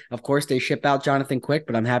goaltender. Of course, they ship out Jonathan Quick,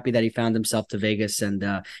 but I'm happy that he found himself to Vegas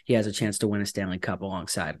and he has a chance to win a Stanley Cup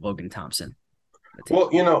alongside Logan Thompson. Well,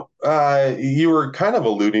 you were kind of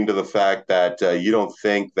alluding to the fact that you don't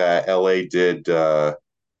think that LA did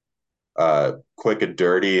Quick a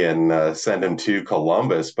dirty and send him to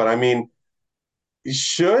Columbus, but I mean,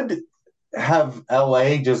 should have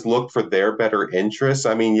LA just look for their better interests?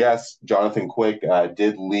 I mean, yes, Jonathan Quick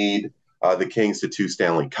did lead the Kings to two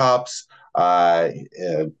Stanley Cups.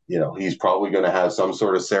 He's probably going to have some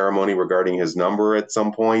sort of ceremony regarding his number at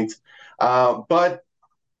some point. But,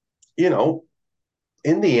 you know,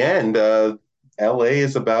 in the end, LA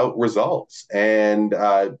is about results. And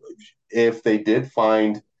if they did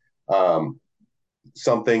find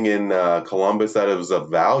something in Columbus that is of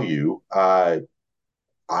value,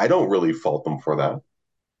 I don't really fault them for that.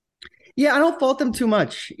 Yeah, I don't fault them too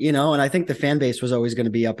much, and I think the fan base was always going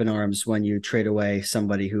to be up in arms when you trade away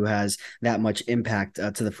somebody who has that much impact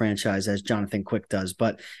to the franchise as Jonathan Quick does.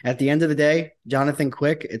 But at the end of the day, Jonathan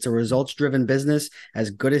Quick, it's a results-driven business. As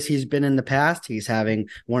good as he's been in the past, he's having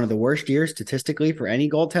one of the worst years statistically for any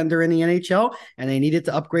goaltender in the NHL, and they needed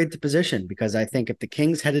to upgrade the position because I think if the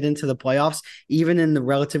Kings headed into the playoffs, even in the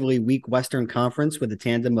relatively weak Western Conference with a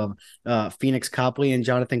tandem of Phoenix Copley and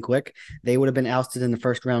Jonathan Quick, they would have been ousted in the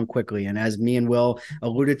first round quickly. And as me and Will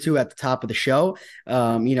alluded to at the top of the show,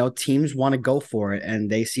 teams want to go for it and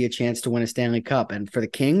they see a chance to win a Stanley Cup. And for the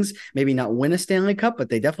Kings, maybe not win a Stanley Cup, but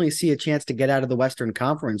they definitely see a chance to get out of the Western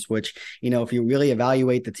Conference, which, if you really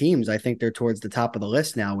evaluate the teams, I think they're towards the top of the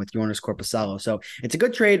list now with Jonas Korpisalo. So it's a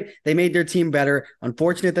good trade. They made their team better.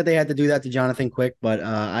 Unfortunate that they had to do that to Jonathan Quick, but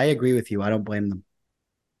I agree with you. I don't blame them.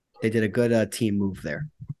 They did a good team move there.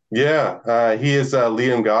 Yeah, he is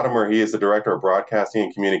Liam Gottimer. He is the director of broadcasting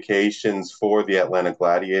and communications for the Atlanta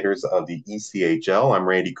Gladiators of the ECHL. I'm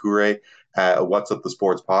Randy Kure at What's Up the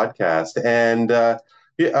Sports podcast. And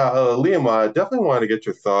Liam, I definitely wanted to get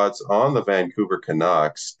your thoughts on the Vancouver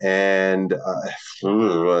Canucks. And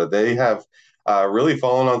they have really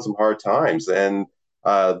fallen on some hard times. And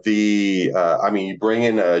you bring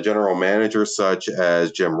in a general manager such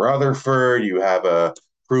as Jim Rutherford, you have a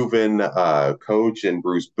proven coach in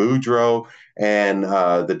Bruce Boudreau, and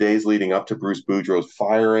the days leading up to Bruce Boudreau's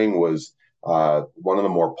firing was one of the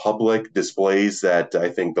more public displays that I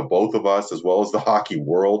think the both of us, as well as the hockey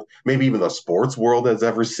world, maybe even the sports world, has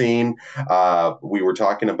ever seen. We were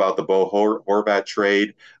talking about the Horvat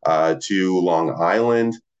trade to Long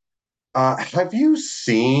Island. Have you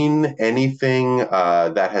seen anything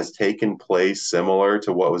that has taken place similar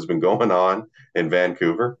to what has been going on in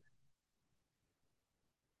Vancouver?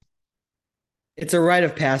 It's a rite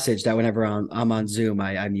of passage that whenever I'm on Zoom,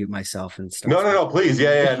 I mute myself and start No, speaking. please.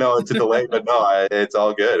 Yeah, no, it's a delay, but no, it's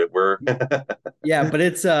all good. We're Yeah, but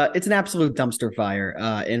it's an absolute dumpster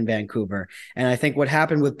fire in Vancouver, and I think what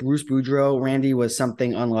happened with Bruce Boudreau, Randy, was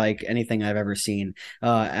something unlike anything I've ever seen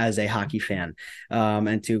as a hockey fan.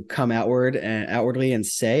 And to come outwardly and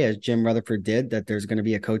say, as Jim Rutherford did, that there's going to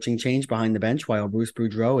be a coaching change behind the bench while Bruce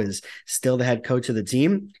Boudreau is still the head coach of the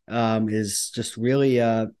team is just really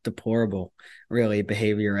deplorable. Really,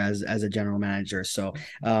 behavior as a general manager. So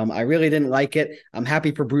I really didn't like it. I'm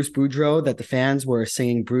happy for Bruce Boudreau that the fans were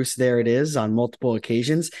singing "Bruce, there it is" on multiple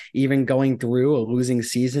occasions, even going through a losing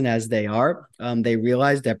season as they are. They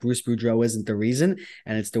realized that Bruce Boudreau isn't the reason,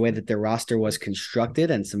 and it's the way that their roster was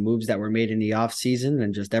constructed and some moves that were made in the offseason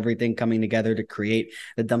and just everything coming together to create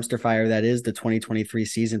the dumpster fire that is the 2023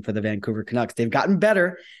 season for the Vancouver Canucks. They've gotten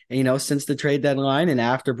better, since the trade deadline and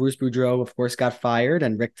after Bruce Boudreau, of course, got fired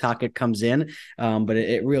and Rick Tocchet comes in. But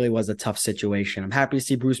it really was a tough situation. I'm happy to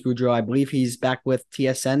see Bruce Boudreau. I believe he's back with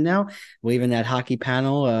TSN now. I believe in that hockey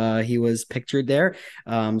panel, he was pictured there.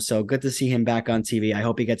 So good to see him back on TV. I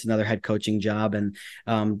hope he gets another head coaching job. And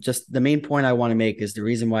just the main point I want to make is the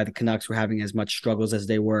reason why the Canucks were having as much struggles as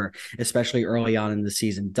they were, especially early on in the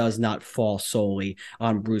season, does not fall solely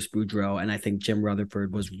on Bruce Boudreau. And I think Jim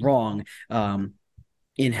Rutherford was wrong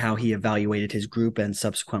in how he evaluated his group and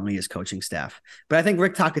subsequently his coaching staff. But I think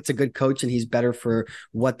Rick Tocchet's a good coach and he's better for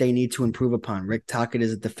what they need to improve upon. Rick Tocchet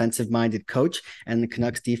is a defensive-minded coach, and the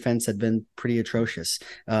Canucks defense had been pretty atrocious,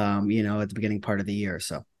 at the beginning part of the year.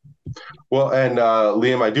 So. well, and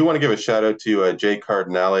Liam, I do want to give a shout out to Jake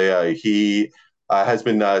Cardinale. He has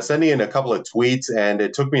been sending in a couple of tweets, and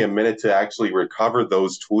it took me a minute to actually recover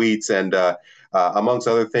those tweets. And amongst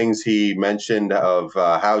other things, he mentioned of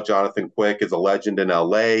how Jonathan Quick is a legend in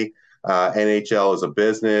LA. NHL is a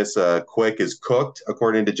business. Quick is cooked,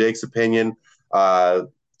 according to Jake's opinion, and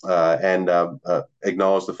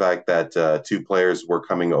acknowledged the fact that two players were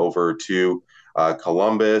coming over to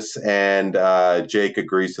Columbus. And Jake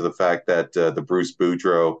agrees to the fact that the Bruce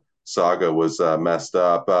Boudreau saga was messed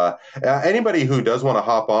up. Anybody who does want to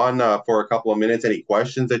hop on for a couple of minutes, any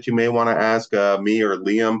questions that you may want to ask me or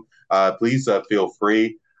Liam, please feel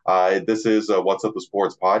free. This is What's Up with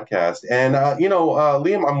Sports podcast. And,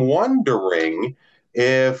 Liam, I'm wondering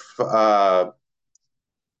if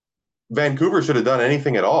Vancouver should have done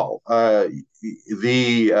anything at all.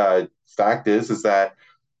 The fact is that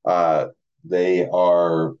they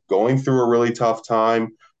are going through a really tough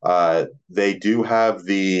time. They do have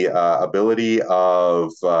the ability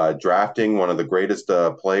of drafting one of the greatest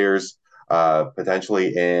players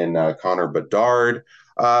potentially in Connor Bedard.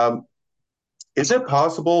 Is it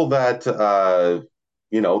possible that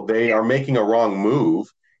they are making a wrong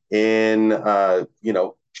move in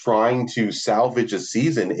trying to salvage a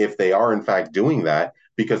season if they are in fact doing that,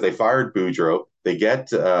 because they fired Boudreau, they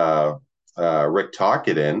get Rick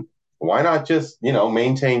Tocchet in? Why not just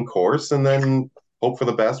maintain course and then hope for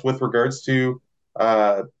the best with regards to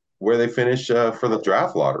where they finish for the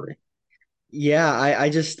draft lottery? Yeah, I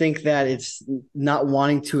just think that it's not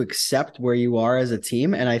wanting to accept where you are as a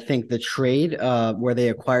team. And I think the trade where they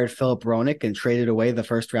acquired Philip Roenick and traded away the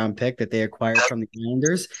first round pick that they acquired from the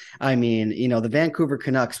Islanders. I mean, the Vancouver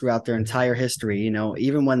Canucks throughout their entire history,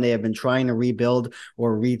 even when they have been trying to rebuild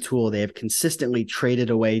or retool, they have consistently traded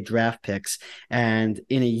away draft picks. And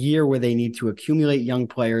in a year where they need to accumulate young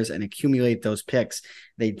players and accumulate those picks,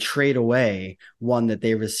 they trade away one that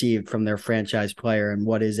they received from their franchise player and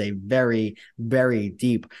what is a very, very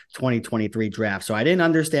deep 2023 draft. So I didn't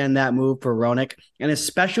understand that move for Roenick. And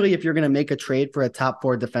especially if you're going to make a trade for a top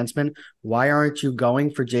four defenseman, why aren't you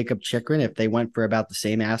going for Jacob Chychrun if they went for about the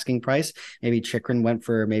same asking price? Maybe Chychrun went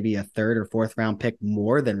for maybe a third or fourth round pick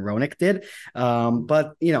more than Roenick did.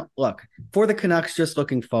 But, look, for the Canucks, just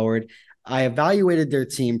looking forward, I evaluated their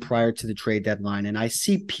team prior to the trade deadline, and I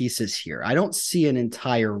see pieces here. I don't see an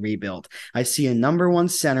entire rebuild. I see a number one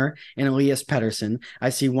center in Elias Pettersson.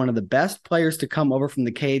 I see one of the best players to come over from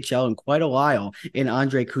the KHL in quite a while in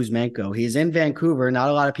Andrei Kuzmenko. He's in Vancouver. Not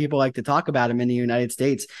a lot of people like to talk about him in the United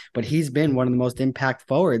States, but he's been one of the most impactful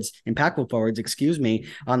forwards,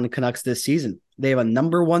 on the Canucks this season. They have a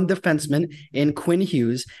number one defenseman in Quinn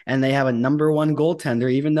Hughes, and they have a number one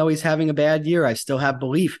goaltender. Even though he's having a bad year, I still have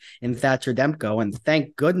belief in Thatcher Demko. And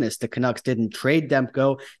thank goodness the Canucks didn't trade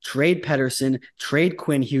Demko, trade Pettersson, trade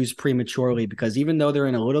Quinn Hughes prematurely, because even though they're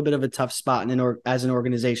in a little bit of a tough spot as an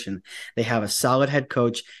organization, they have a solid head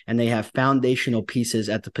coach and they have foundational pieces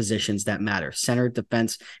at the positions that matter: center,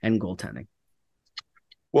 defense, and goaltending.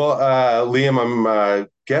 Well, Liam, I'm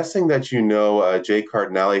guessing that you know Jake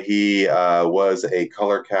Cardinelli. He was a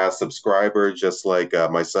Colorcast subscriber, just like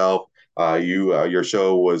myself. Your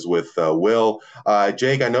show was with Will.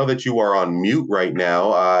 Jake, I know that you are on mute right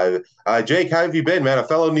now. Jake, how have you been, man? A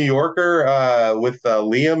fellow New Yorker with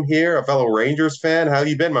Liam here, a fellow Rangers fan. How have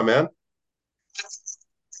you been, my man?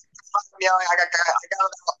 Yeah, I got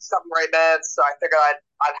something right now, so I figured I'd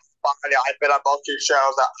I've been on both your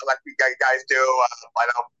shows, like you guys do. I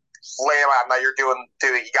know Liam, I know you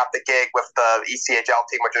got the gig with the ECHL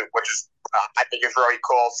team, which is I think is really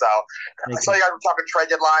cool. So I saw you guys were talking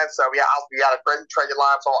trade deadline, so we got a great trade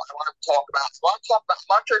deadline. So I want to talk about.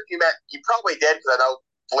 I'm not sure if you probably did, because I know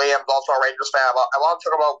Liam's also a Rangers fan. But I want to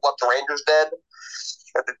talk about what the Rangers did.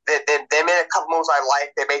 They made a couple moves I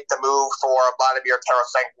like. They made the move for Vladimir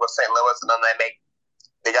Tarasenko with St. Louis, and then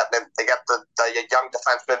they got the young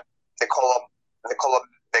defenseman Nicola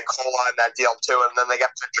in that deal too, and then they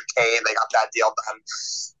got Patrick Kane. They got that deal done.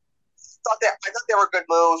 I thought they were good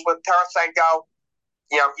moves with Tarasenko.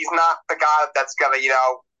 He's not the guy that's gonna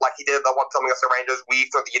like he did the one time against the Rangers,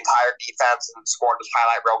 weave through the entire defense and score this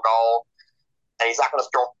highlight reel goal. And he's not going to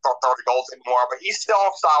score 30 goals anymore, but he's still a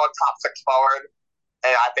solid top six forward.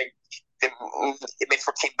 And I think it makes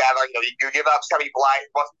the team better. You give up Scotty Blythe.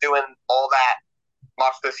 He wasn't doing all that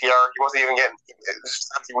much this year. He wasn't even getting.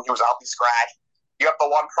 He was a healthy scratch. You have the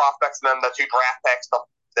one prospects and then the two draft picks,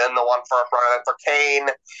 then the one first round. And for Kane,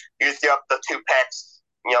 you just give up the two picks.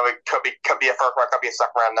 It could be a first round, could be a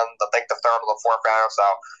second round, and then I think the third or the fourth round. So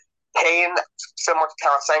Kane, similar to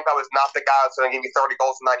Tarasenko, is not the guy that's going to give you 30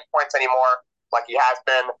 goals and 90 points anymore, like he has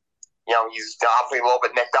been. He's obviously a little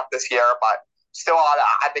bit nicked up this year, but still,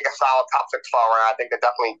 I think a solid top six forward. I think that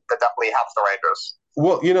definitely helps the Rangers.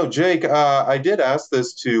 Well, Jake, I did ask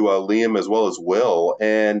this to Liam as well as Will,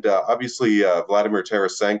 and obviously Vladimir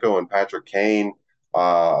Tarasenko and Patrick Kane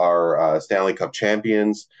are Stanley Cup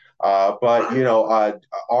champions. But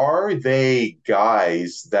are they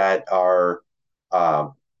guys that are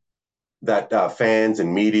that fans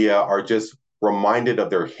and media are just reminded of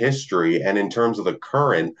their history? And in terms of the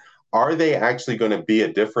current, are they actually going to be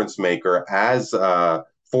a difference maker as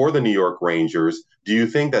for the New York Rangers? Do you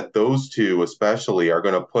think that those two especially are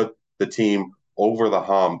going to put the team over the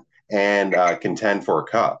hump and contend for a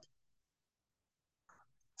cup?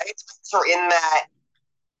 I think they're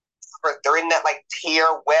in that like tier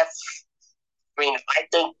with. I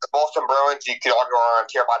think the Boston Bruins, you could argue, are on a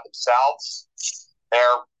tier by themselves.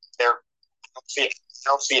 I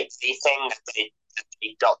don't see anything that they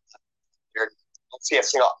don't. I don't see a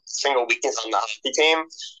single weakness on the hockey team.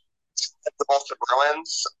 The Boston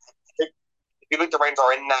Bruins, I think if you think the Rangers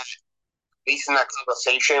are in that, at least in that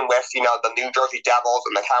conversation with the New Jersey Devils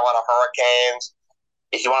and the Carolina Hurricanes.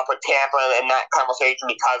 If you want to put Tampa in that conversation,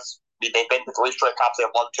 because they've been to 3 straight cups, they've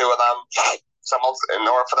won 2 of them. In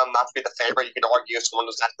order for them not to be the favorite, you could argue someone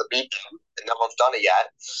just has to beat them, and no one's done it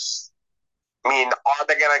yet. Are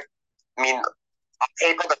they going to? On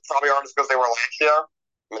paper, they probably aren't as good as they were last year.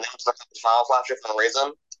 They went to the finals last year for a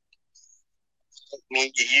reason.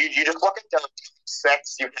 You just look at the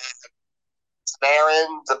 6. You have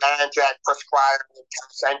Marin, Zibanejad, Chris Kreider,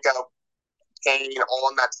 Tarasenko, Kane, all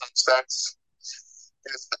in that top 6.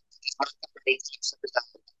 There's not that many teams that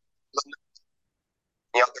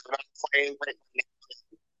they're not playing right now.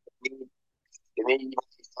 You need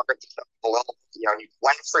last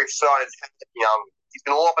year he's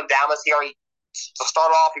been a little up and down this year. To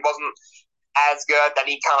start off, he wasn't as good. Then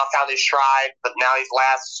he kind of found his stride, but now these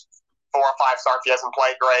last 4 or 5 starts, he hasn't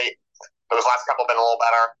played great. But his last couple have been a little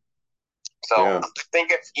better. So I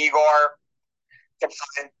think if Igor can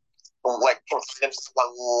find himself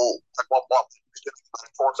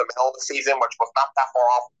towards the middle of the season, which was not that far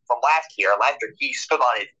off from last year. Last year, he stood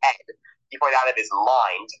on his head. He played out of his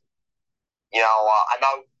mind. I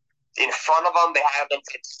know in front of him, they have been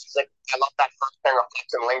fantastic. I love that first pairing of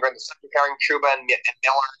Flexen Lindgren. The second pairing, Chuba and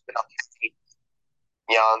Miller has been okay.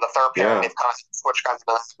 In the third pairing, they've kind of switched guys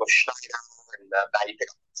with Schneider, and now you pick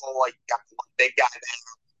up Cole. You got one big guy there.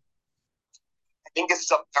 I think this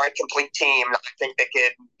is a very complete team. I think they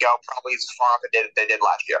could go probably as far as they did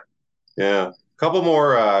last year. Yeah. Couple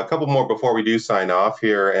more before we do sign off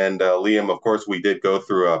here. And Liam, of course, we did go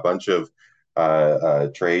through a bunch of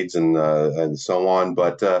trades and so on.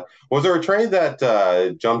 But was there a trade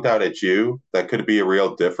that jumped out at you that could be a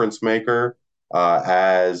real difference maker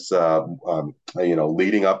as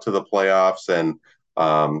leading up to the playoffs and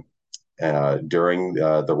um, during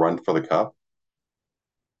the run for the cup?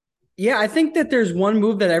 Yeah, I think that there's one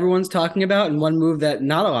move that everyone's talking about and one move that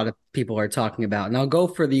not a lot of people are talking about. And I'll go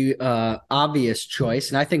for the obvious choice.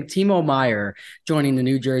 And I think Timo Meyer joining the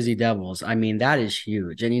New Jersey Devils, I mean, that is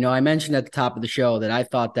huge. And, I mentioned at the top of the show that I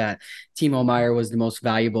thought that Timo Meyer was the most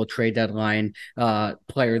valuable trade deadline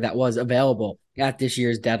player that was available at this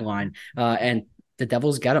year's deadline. And the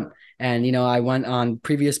Devils get him. And, I went on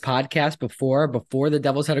previous podcasts before the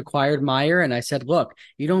Devils had acquired Meyer, and I said, look,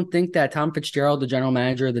 you don't think that Tom Fitzgerald, the general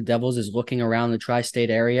manager of the Devils, is looking around the tri-state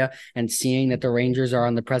area and seeing that the Rangers are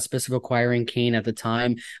on the precipice of acquiring Kane at the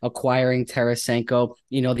time, acquiring Tarasenko,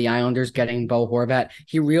 the Islanders getting Bo Horvat.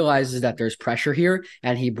 He realizes that there's pressure here,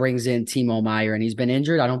 and he brings in Timo Meyer, and he's been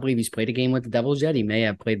injured. I don't believe he's played a game with the Devils yet. He may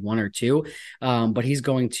have played one or two, but he's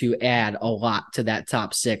going to add a lot to that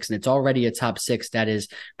top six, and it's already a top six that is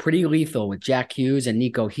pretty lethal with Jack Hughes and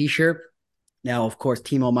Nico Hischier. Now, of course,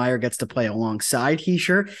 Timo Meyer gets to play alongside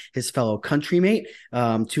Hischier, his fellow countrymate,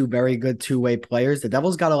 two very good two-way players. The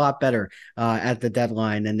Devils got a lot better at the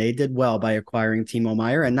deadline, and they did well by acquiring Timo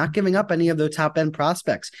Meyer and not giving up any of their top-end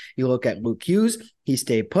prospects. You look at Luke Hughes, he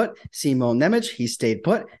stayed put. Simon Nemec, he stayed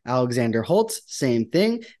put. Alexander Holtz, same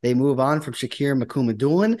thing. They move on from Shakir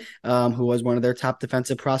Makumadulin, who was one of their top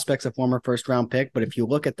defensive prospects, a former first-round pick. But if you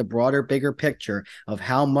look at the broader, bigger picture of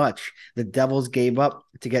how much the Devils gave up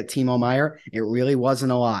to get Timo Meyer, it really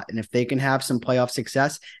wasn't a lot. And if they can have some playoff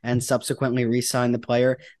success and subsequently re-sign the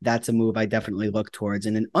player, that's a move I definitely look towards.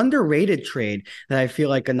 And an underrated trade that I feel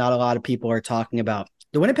like not a lot of people are talking about.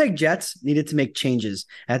 The Winnipeg Jets needed to make changes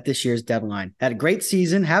at this year's deadline. Had a great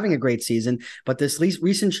season, having a great season, but this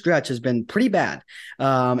recent stretch has been pretty bad.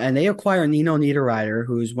 And they acquire Nino Niederreiter,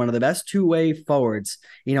 who's one of the best two-way forwards,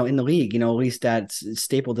 in the league, at least that's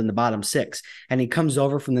stapled in the bottom six. And he comes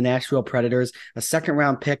over from the Nashville Predators. A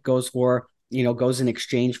second-round pick goes in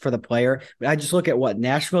exchange for the player. But I just look at what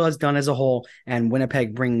Nashville has done as a whole and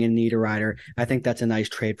Winnipeg bringing in Niederreiter. I think that's a nice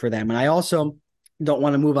trade for them. And I also don't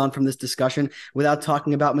want to move on from this discussion without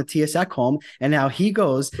talking about Matthias Ekholm and how he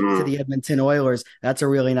goes to the Edmonton Oilers. That's a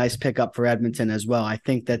really nice pickup for Edmonton as well. I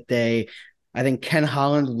think Ken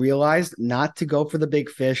Holland realized not to go for the big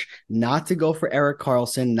fish, not to go for Erik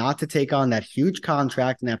Karlsson, not to take on that huge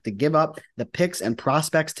contract and have to give up the picks and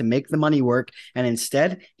prospects to make the money work. And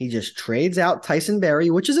instead, he just trades out Tyson Barrie,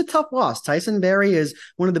 which is a tough loss. Tyson Barrie is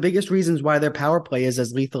one of the biggest reasons why their power play is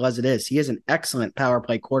as lethal as it is. He is an excellent power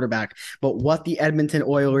play quarterback. But what the Edmonton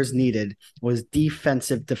Oilers needed was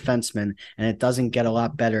defensive defensemen, and it doesn't get a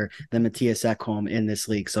lot better than Matthias Ekholm in this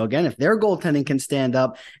league. So again, if their goaltending can stand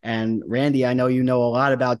up, and Randy, I know you know a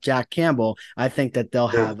lot about Jack Campbell, I think that they'll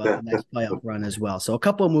have a nice playoff run as well. So a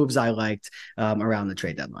couple of moves I liked around the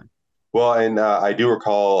trade deadline. Well, and I do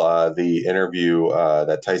recall the interview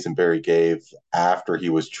that Tyson Barrie gave after he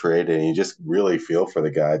was traded, and you just really feel for the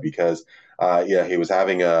guy because, he was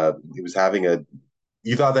having a,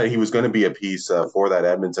 you thought that he was going to be a piece for that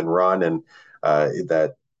Edmonton run, and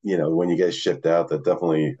that, when you get shipped out, that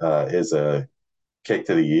definitely is a kick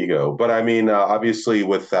to the ego. But I mean, obviously,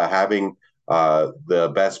 with having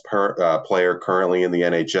the best player currently in the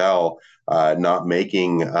NHL not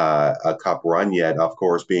making a cup run yet, of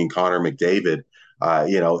course, being Connor McDavid,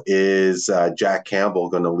 is Jack Campbell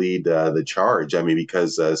going to lead the charge? I mean,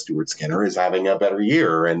 because Stuart Skinner is having a better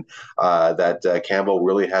year, and that Campbell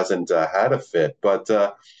really hasn't had a fit. But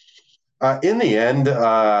in the end, to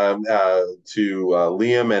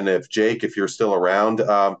Liam, and if you're still around,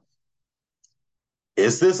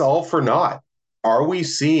 is this all for naught? Are we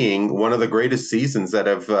seeing one of the greatest seasons that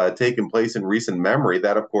have taken place in recent memory?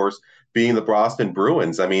 That, of course, being the Boston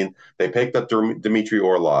Bruins. I mean, they picked up Dmitry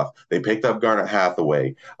Orlov. They picked up Garnet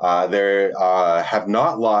Hathaway. They have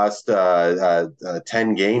not lost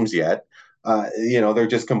 10 games yet. They're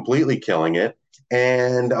just completely killing it.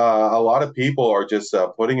 And a lot of people are just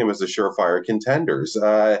putting him as a surefire contenders.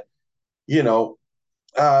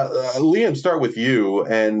 Liam, start with you,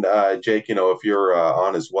 and Jake, if you're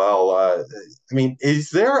on as well. I mean, is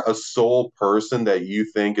there a sole person that you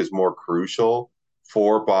think is more crucial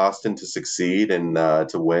for Boston to succeed and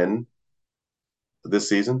to win this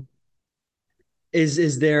season?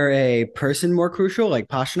 Is there a person more crucial, like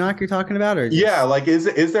Pastrnak you're talking about, or Yeah, like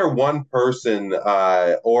is there one person,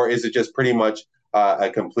 or is it just pretty much a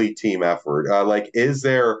complete team effort? Is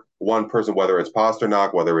there one person, whether it's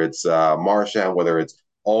Pastrnak, whether it's Marchand, whether it's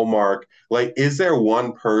Ullmark, is there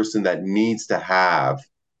one person that needs to have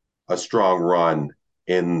a strong run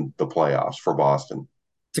in the playoffs for Boston?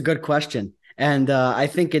 It's a good question. And I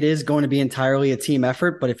think it is going to be entirely a team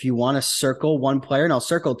effort. But if you want to circle one player, and I'll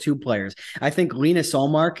circle two players, I think Linus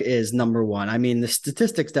Ullmark is number one. I mean, the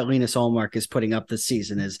statistics that Linus Ullmark is putting up this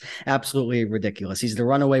season is absolutely ridiculous. He's the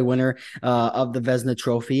runaway winner of the Vezina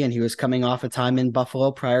Trophy, and he was coming off a time in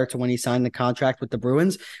Buffalo prior to when he signed the contract with the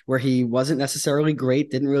Bruins, where he wasn't necessarily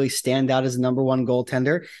great, didn't really stand out as a number one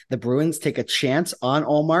goaltender. The Bruins take a chance on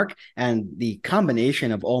Ullmark, and the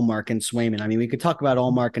combination of Ullmark and Swayman. I mean, we could talk about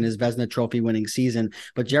Ullmark and his Vezina Trophy winning season,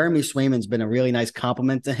 but Jeremy Swayman's been a really nice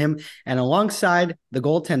compliment to him. And alongside the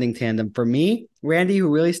goaltending tandem, for me, Randy, who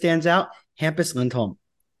really stands out, Hampus Lindholm.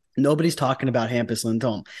 Nobody's talking about Hampus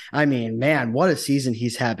Lindholm. I mean, man, what a season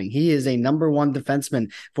he's having. He is a number one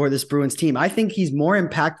defenseman for this Bruins team. I think he's more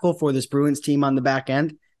impactful for this Bruins team on the back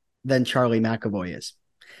end than Charlie McAvoy is.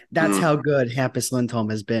 That's how good Hampus Lindholm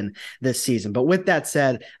has been this season. But with that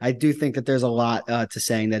said, I do think that there's a lot to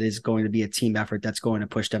saying that is going to be a team effort that's going to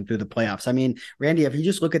push them through the playoffs. I mean, Randy, if you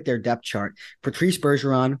just look at their depth chart, Patrice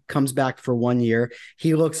Bergeron comes back for 1 year.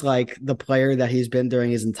 He looks like the player that he's been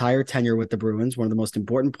during his entire tenure with the Bruins, one of the most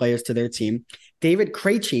important players to their team. David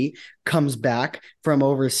Krejci comes back from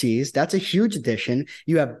overseas. That's a huge addition.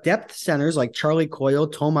 You have depth centers like Charlie Coyle,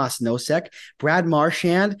 Tomas Nosek, Brad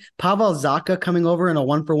Marchand, Pavel Zacha coming over in a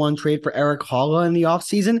 1-for-1 trade for Eric Haula in the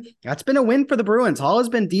offseason. That's been a win for the Bruins. Haula's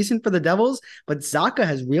been decent for the Devils, but Zacha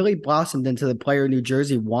has really blossomed into the player New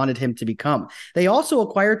Jersey wanted him to become. They also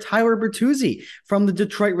acquired Tyler Bertuzzi from the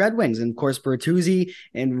Detroit Red Wings. And of course, Bertuzzi,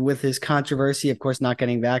 and with his controversy, of course, not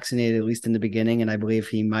getting vaccinated, at least in the beginning, and I believe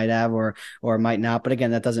he might have or might not. But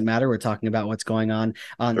again, that doesn't matter. We're talking about what's going on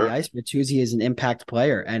the ice. Bertuzzi is an impact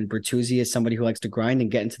player, and Bertuzzi is somebody who likes to grind and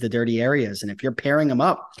get into the dirty areas. And if you're pairing him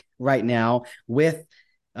up right now with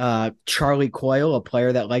Charlie Coyle, a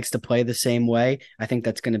player that likes to play the same way, I think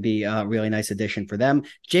that's going to be a really nice addition for them.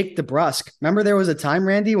 Jake DeBrusk. Remember there was a time,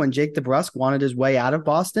 Randy, when Jake DeBrusk wanted his way out of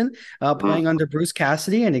Boston, playing under Bruce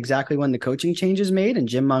Cassidy, and exactly when the coaching change is made and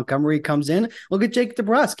Jim Montgomery comes in. Look at Jake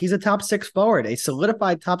DeBrusk. He's a top six forward, a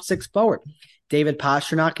solidified top six forward. David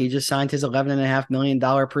Pastrnak, he just signed his $11.5 million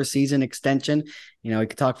per season extension. You know, we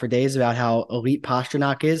could talk for days about how elite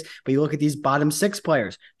Pastrnak is, but you look at these bottom six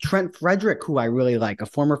players. Trent Frederick, who I really like, a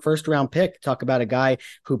former first-round pick. Talk about a guy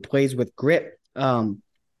who plays with grit.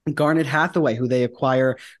 Garnet Hathaway, who they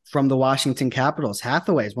acquire from the Washington Capitals.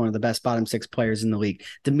 Hathaway is one of the best bottom six players in the league.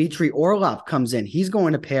 Dmitry Orlov comes in. He's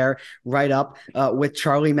going to pair right up with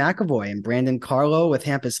Charlie McAvoy, and Brandon Carlo with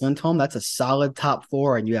Hampus Lindholm. That's a solid top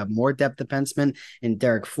four. And you have more depth defensemen in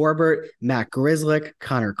Derek Forbort, Matt Grzelcyk,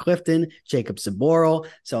 Connor Clifton, Jacob Zaboral.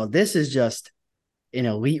 So this is just an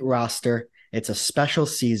elite roster. It's a special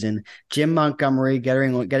season. Jim Montgomery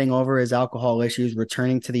getting over his alcohol issues,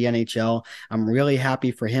 returning to the NHL. I'm really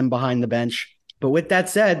happy for him behind the bench. But with that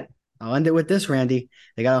said, I'll end it with this, Randy.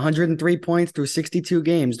 They got 103 points through 62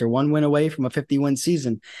 games. They're 1 win away from a 50-win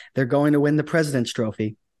season. They're going to win the President's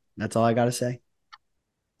Trophy. That's all I got to say.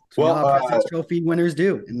 So well, how President's Trophy winners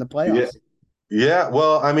do in the playoffs. Yeah,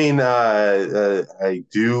 well, I mean, I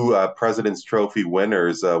do President's Trophy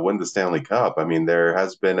winners win the Stanley Cup. I mean, there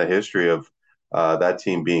has been a history of that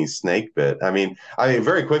team being snake bit. I mean,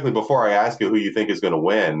 very quickly before I ask you who you think is going to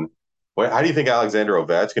win, how do you think Alexander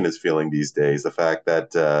Ovechkin is feeling these days? The fact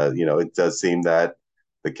that it does seem that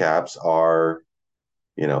the Caps are,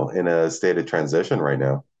 in a state of transition right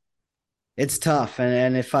now. It's tough,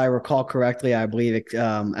 and if I recall correctly, I believe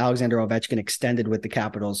Alexander Ovechkin extended with the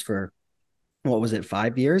Capitals for, what was it,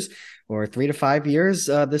 5 years or 3 to 5 years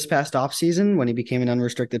this past offseason when he became an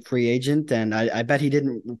unrestricted free agent. And I bet he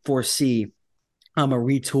didn't foresee a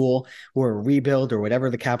retool or a rebuild or whatever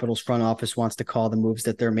the Capitals front office wants to call the moves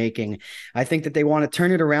that they're making. I think that they want to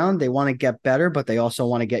turn it around. They want to get better, but they also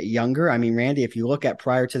want to get younger. I mean, Randy, if you look at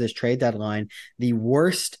prior to this trade deadline, the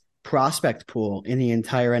worst prospect pool in the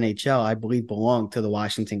entire NHL, I believe, belong to the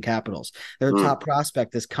Washington Capitals. Their top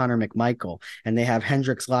prospect is Connor McMichael, and they have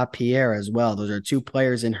Hendrix Lapierre as well. Those are two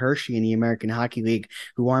players in Hershey in the American Hockey League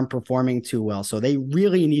who aren't performing too well. So they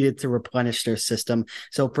really needed to replenish their system.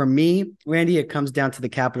 So for me, Randy, it comes down to the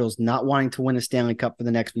Capitals not wanting to win a Stanley Cup for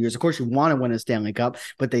the next few years. Of course, you want to win a Stanley Cup,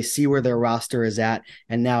 but they see where their roster is at,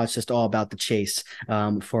 and now it's just all about the chase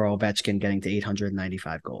for Ovechkin getting to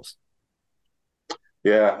 895 goals.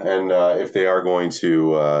 Yeah, and if they are going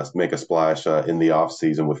to make a splash in the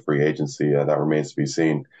offseason with free agency, that remains to be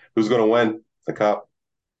seen. Who's going to win the Cup?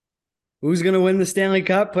 Who's going to win the Stanley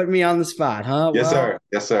Cup? Put me on the spot, huh? Yes, sir.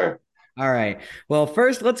 Yes, sir. All right. Well,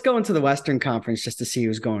 first, let's go into the Western Conference just to see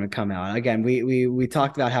who's going to come out. Again, we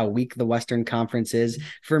talked about how weak the Western Conference is.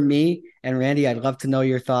 For me and Randy, I'd love to know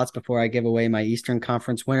your thoughts before I give away my Eastern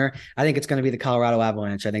Conference winner. I think it's going to be the Colorado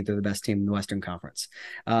Avalanche. I think they're the best team in the Western Conference.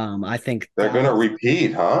 I think They're going to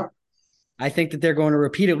repeat, huh? I think that they're going to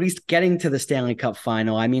repeat at least getting to the Stanley Cup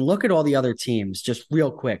final. I mean, look at all the other teams, just real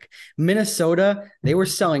quick. Minnesota, they were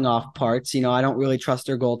selling off parts. You know, I don't really trust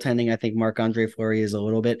their goaltending. I think Marc-Andre Fleury is a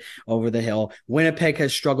little bit over the hill. Winnipeg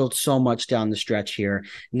has struggled so much down the stretch here.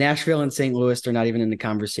 Nashville and St. Louis, they're not even in the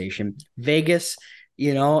conversation. Vegas,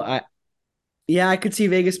 you know, I could see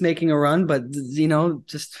Vegas making a run, but, you know,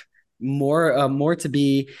 just more to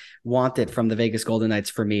be wanted from the Vegas Golden Knights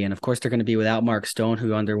for me. And of course, they're going to be without Mark Stone,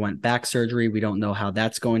 who underwent back surgery. We don't know how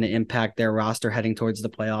that's going to impact their roster heading towards the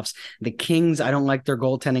playoffs. The Kings, I don't like their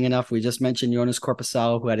goaltending enough. We just mentioned Jonas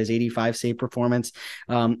Korpisalo, who had his 85 save performance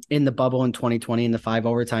in the bubble in 2020 in the 5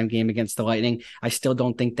 overtime game against the Lightning. I still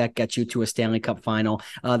don't think that gets you to a Stanley Cup final.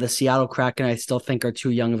 The Seattle Kraken, I still think are too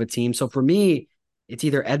young of a team. So for me, it's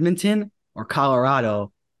either Edmonton or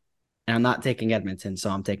Colorado. And I'm not taking Edmonton, so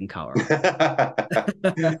I'm taking Colorado.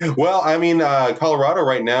 Well, I mean, Colorado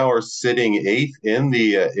right now are sitting 8th in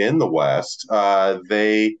the West.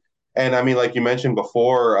 And I mean, like you mentioned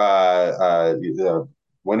before,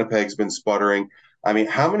 Winnipeg's been sputtering. I mean,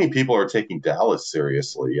 how many people are taking Dallas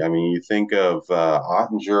seriously? I mean, you think of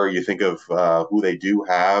Ottinger, you think of who they do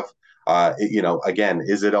have. You know, again,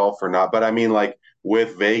 is it all for naught? But I mean, like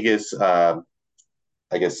with Vegas.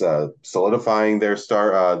 I guess solidifying their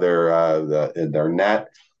their net,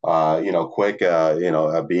 you know, quick, you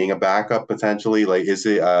know, being a backup potentially. Like,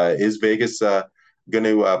 is Vegas going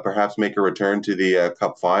to perhaps make a return to the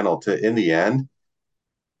Cup final? To in the end,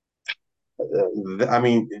 I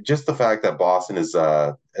mean, just the fact that Boston is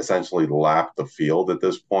essentially lapped the field at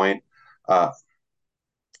this point. I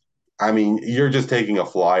mean, you're just taking a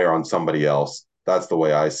flyer on somebody else. That's the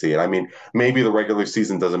way I see it. I mean, maybe the regular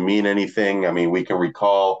season doesn't mean anything. I mean, we can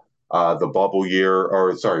recall the bubble year,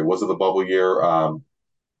 or sorry, was it the bubble year?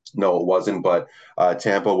 No, it wasn't. But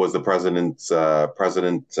Tampa was the President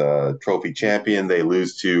Trophy champion. They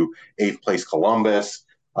lose to 8th place Columbus,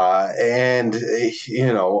 and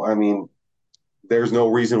you know, I mean, there's no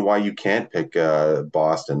reason why you can't pick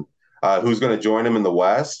Boston. Who's going to join them in the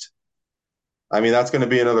West? I mean, that's going to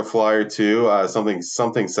be another flyer too.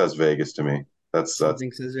 Something says Vegas to me. That's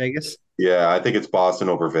Something says Vegas. Yeah, I think it's Boston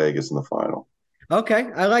over Vegas in the final. Okay,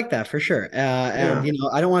 I like that for sure. And you know,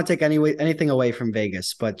 I don't want to take anything away from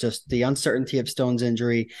Vegas, but just the uncertainty of Stone's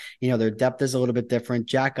injury. You know, their depth is a little bit different.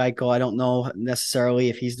 Jack Eichel, I don't know necessarily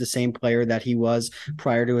if he's the same player that he was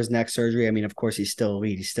prior to his neck surgery. I mean, of course, he's still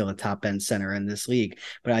elite. He's still a top end center in this league,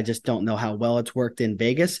 but I just don't know how well it's worked in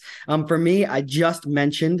Vegas. For me, I just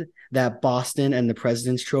mentioned that Boston and the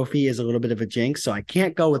President's Trophy is a little bit of a jinx, so I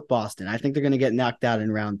can't go with Boston. I think they're going to get knocked out in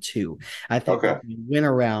round 2. I think they'll win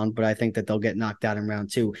a round, but I think that they'll get knocked out in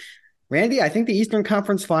round 2. Randy, I think the Eastern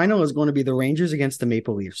Conference final is going to be the Rangers against the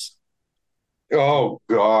Maple Leafs. Oh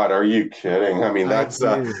God, are you kidding? I mean, that's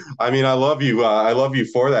I mean, I love you. I love you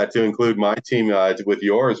for that to include my team with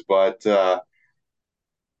yours, but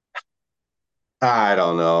I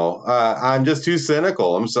don't know. I'm just too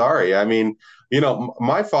cynical. I'm sorry. I mean, you know,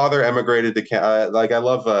 my father emigrated to like I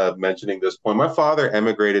love mentioning this point. My father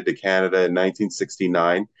emigrated to Canada in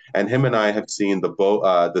 1969, and him and I have seen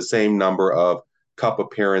the same number of cup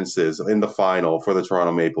appearances in the final for the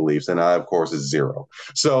Toronto Maple Leafs, and I, of course, is 0.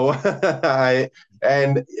 So I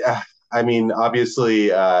mean, obviously,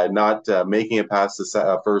 not making it past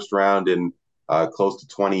the first round in close to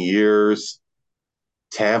 20 years.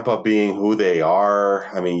 Tampa being who they are.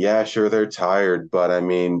 I mean, yeah, sure, they're tired, but I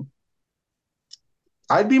mean,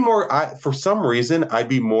 for some reason, I'd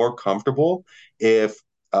be more comfortable if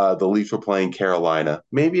the Leafs were playing Carolina.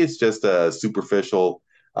 Maybe it's just a superficial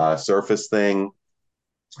surface thing.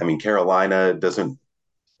 I mean, Carolina doesn't,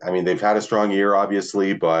 I mean, they've had a strong year,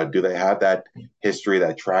 obviously, but do they have that history,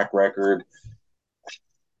 that track record?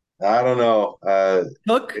 I don't know.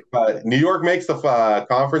 New York makes the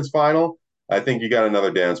conference final. I think you got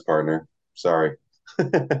another dance partner. Sorry. All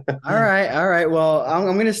right. Well, I'm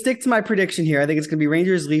going to stick to my prediction here. I think it's going to be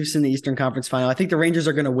Rangers Leafs in the Eastern Conference final. I think the Rangers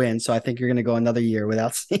are going to win, so I think you're going to go another year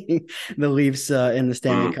without seeing the Leafs in the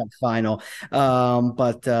Stanley Cup final. And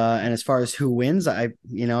as far as who wins, I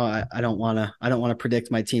don't want to predict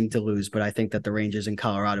my team to lose, but I think that the Rangers in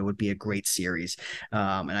Colorado would be a great series,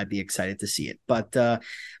 and I'd be excited to see it.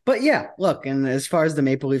 But yeah, look, and as far as the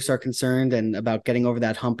Maple Leafs are concerned, and about getting over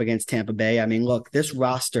that hump against Tampa Bay, I mean, look, this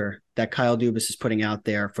roster that Kyle Dubas is putting out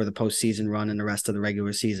there for the postseason run and the rest of the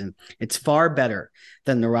regular season. It's far better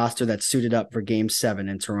than the roster that's suited up for Game 7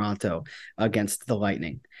 in Toronto against the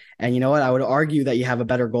Lightning. And you know what? I would argue that you have a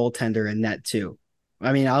better goaltender in net too.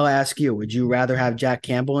 I mean, I'll ask you, would you rather have Jack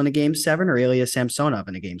Campbell in a Game 7 or Ilya Samsonov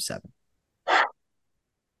in a Game 7?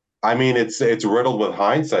 I mean, it's riddled with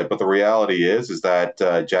hindsight, but the reality is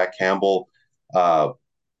that Jack Campbell,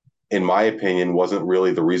 in my opinion, wasn't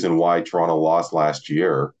really the reason why Toronto lost last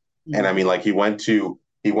year. Mm-hmm. And I mean, like he went to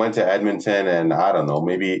Edmonton, and I don't know,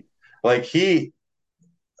 maybe like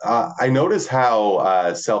I notice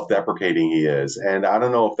how self-deprecating he is, and I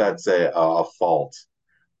don't know if that's a fault,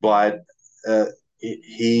 but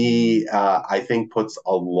he I think puts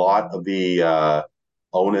a lot of the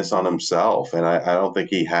onus on himself, and I don't think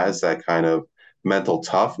he has that kind of mental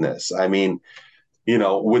toughness. I mean, you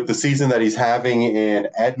know, with the season that he's having in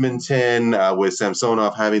Edmonton, with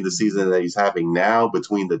Samsonov having the season that he's having now,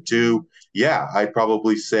 between the two, yeah, I'd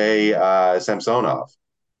probably say Samsonov.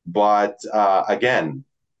 But again,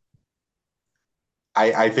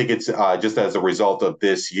 I think it's just as a result of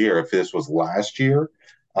this year. If this was last year,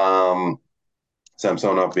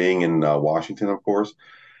 Samsonov being in Washington, of course,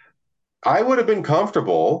 I would have been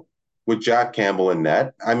comfortable with Jack Campbell in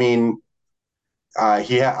net. I mean,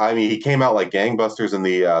 he came out like gangbusters in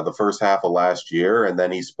the first half of last year, and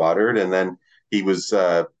then he sputtered, and then he was,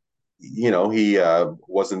 he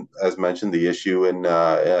wasn't, as mentioned, the issue in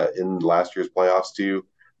last year's playoffs to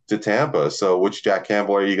Tampa. So, which Jack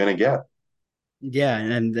Campbell are you going to get? Yeah,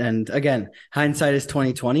 and again, hindsight is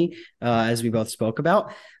 2020, as we both spoke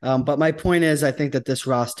about. But my point is, I think that this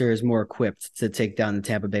roster is more equipped to take down the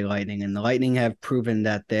Tampa Bay Lightning, and the Lightning have proven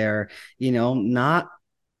that they're, not.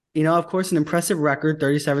 Of course, an impressive record,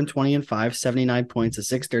 37-20-5, 79 points, a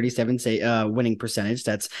 .637 winning percentage.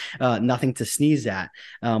 That's nothing to sneeze at.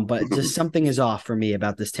 But just something is off for me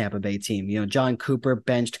about this Tampa Bay team. John Cooper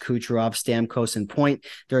benched Kucherov, Stamkos, and Point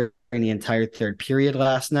during the entire third period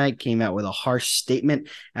last night, came out with a harsh statement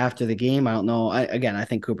after the game. I don't know. I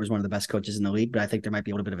think Cooper's one of the best coaches in the league, but I think there might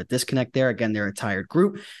be a little bit of a disconnect there. Again, they're a tired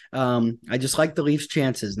group. I just like the Leafs'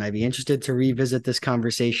 chances, and I'd be interested to revisit this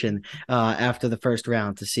conversation after the first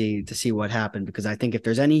round to see what happened, because I think if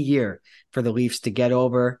there's any year for the Leafs to get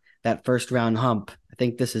over that first round hump, I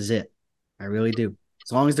think this is it. I really do.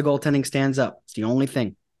 As long as the goaltending stands up, it's the only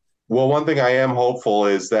thing. Well, one thing I am hopeful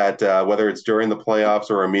is that whether it's during the playoffs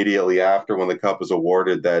or immediately after when the cup is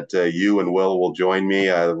awarded, that you and Will join me.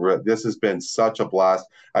 This has been such a blast.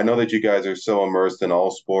 I know that you guys are so immersed in all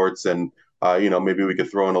sports, and maybe we could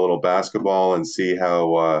throw in a little basketball and see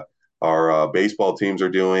how our baseball teams are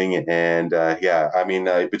doing. And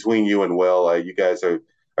between you and Will, you guys are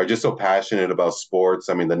just so passionate about sports.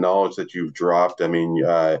 I mean, the knowledge that you've dropped. I mean,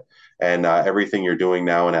 and everything you're doing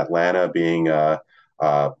now in Atlanta, being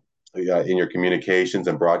in your communications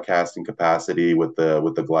and broadcasting capacity with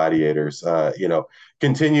the Gladiators,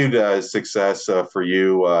 continued success for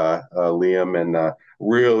you, Liam, and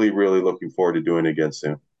really, really looking forward to doing it again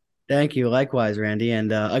soon. Thank you. Likewise, Randy.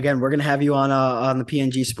 And again, we're going to have you on the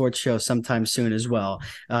PNG Sports Show sometime soon as well.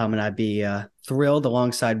 And I'd be thrilled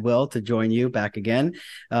alongside Will to join you back again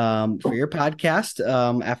for your podcast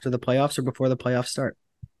after the playoffs or before the playoffs start.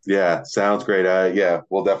 Yeah, sounds great.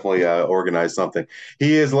 We'll definitely organize something.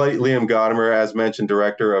 He is Liam Godimer, as mentioned,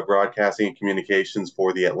 Director of Broadcasting and Communications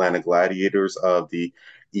for the Atlanta Gladiators of the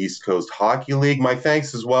East Coast Hockey League. My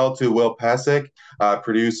thanks as well to Will Pesic,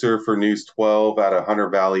 producer for News 12 out of Hunter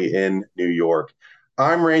Valley in New York.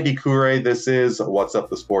 I'm Randy Courret. This is What's Up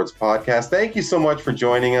the Sports podcast. Thank you so much for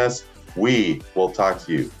joining us. We will talk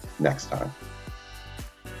to you next time.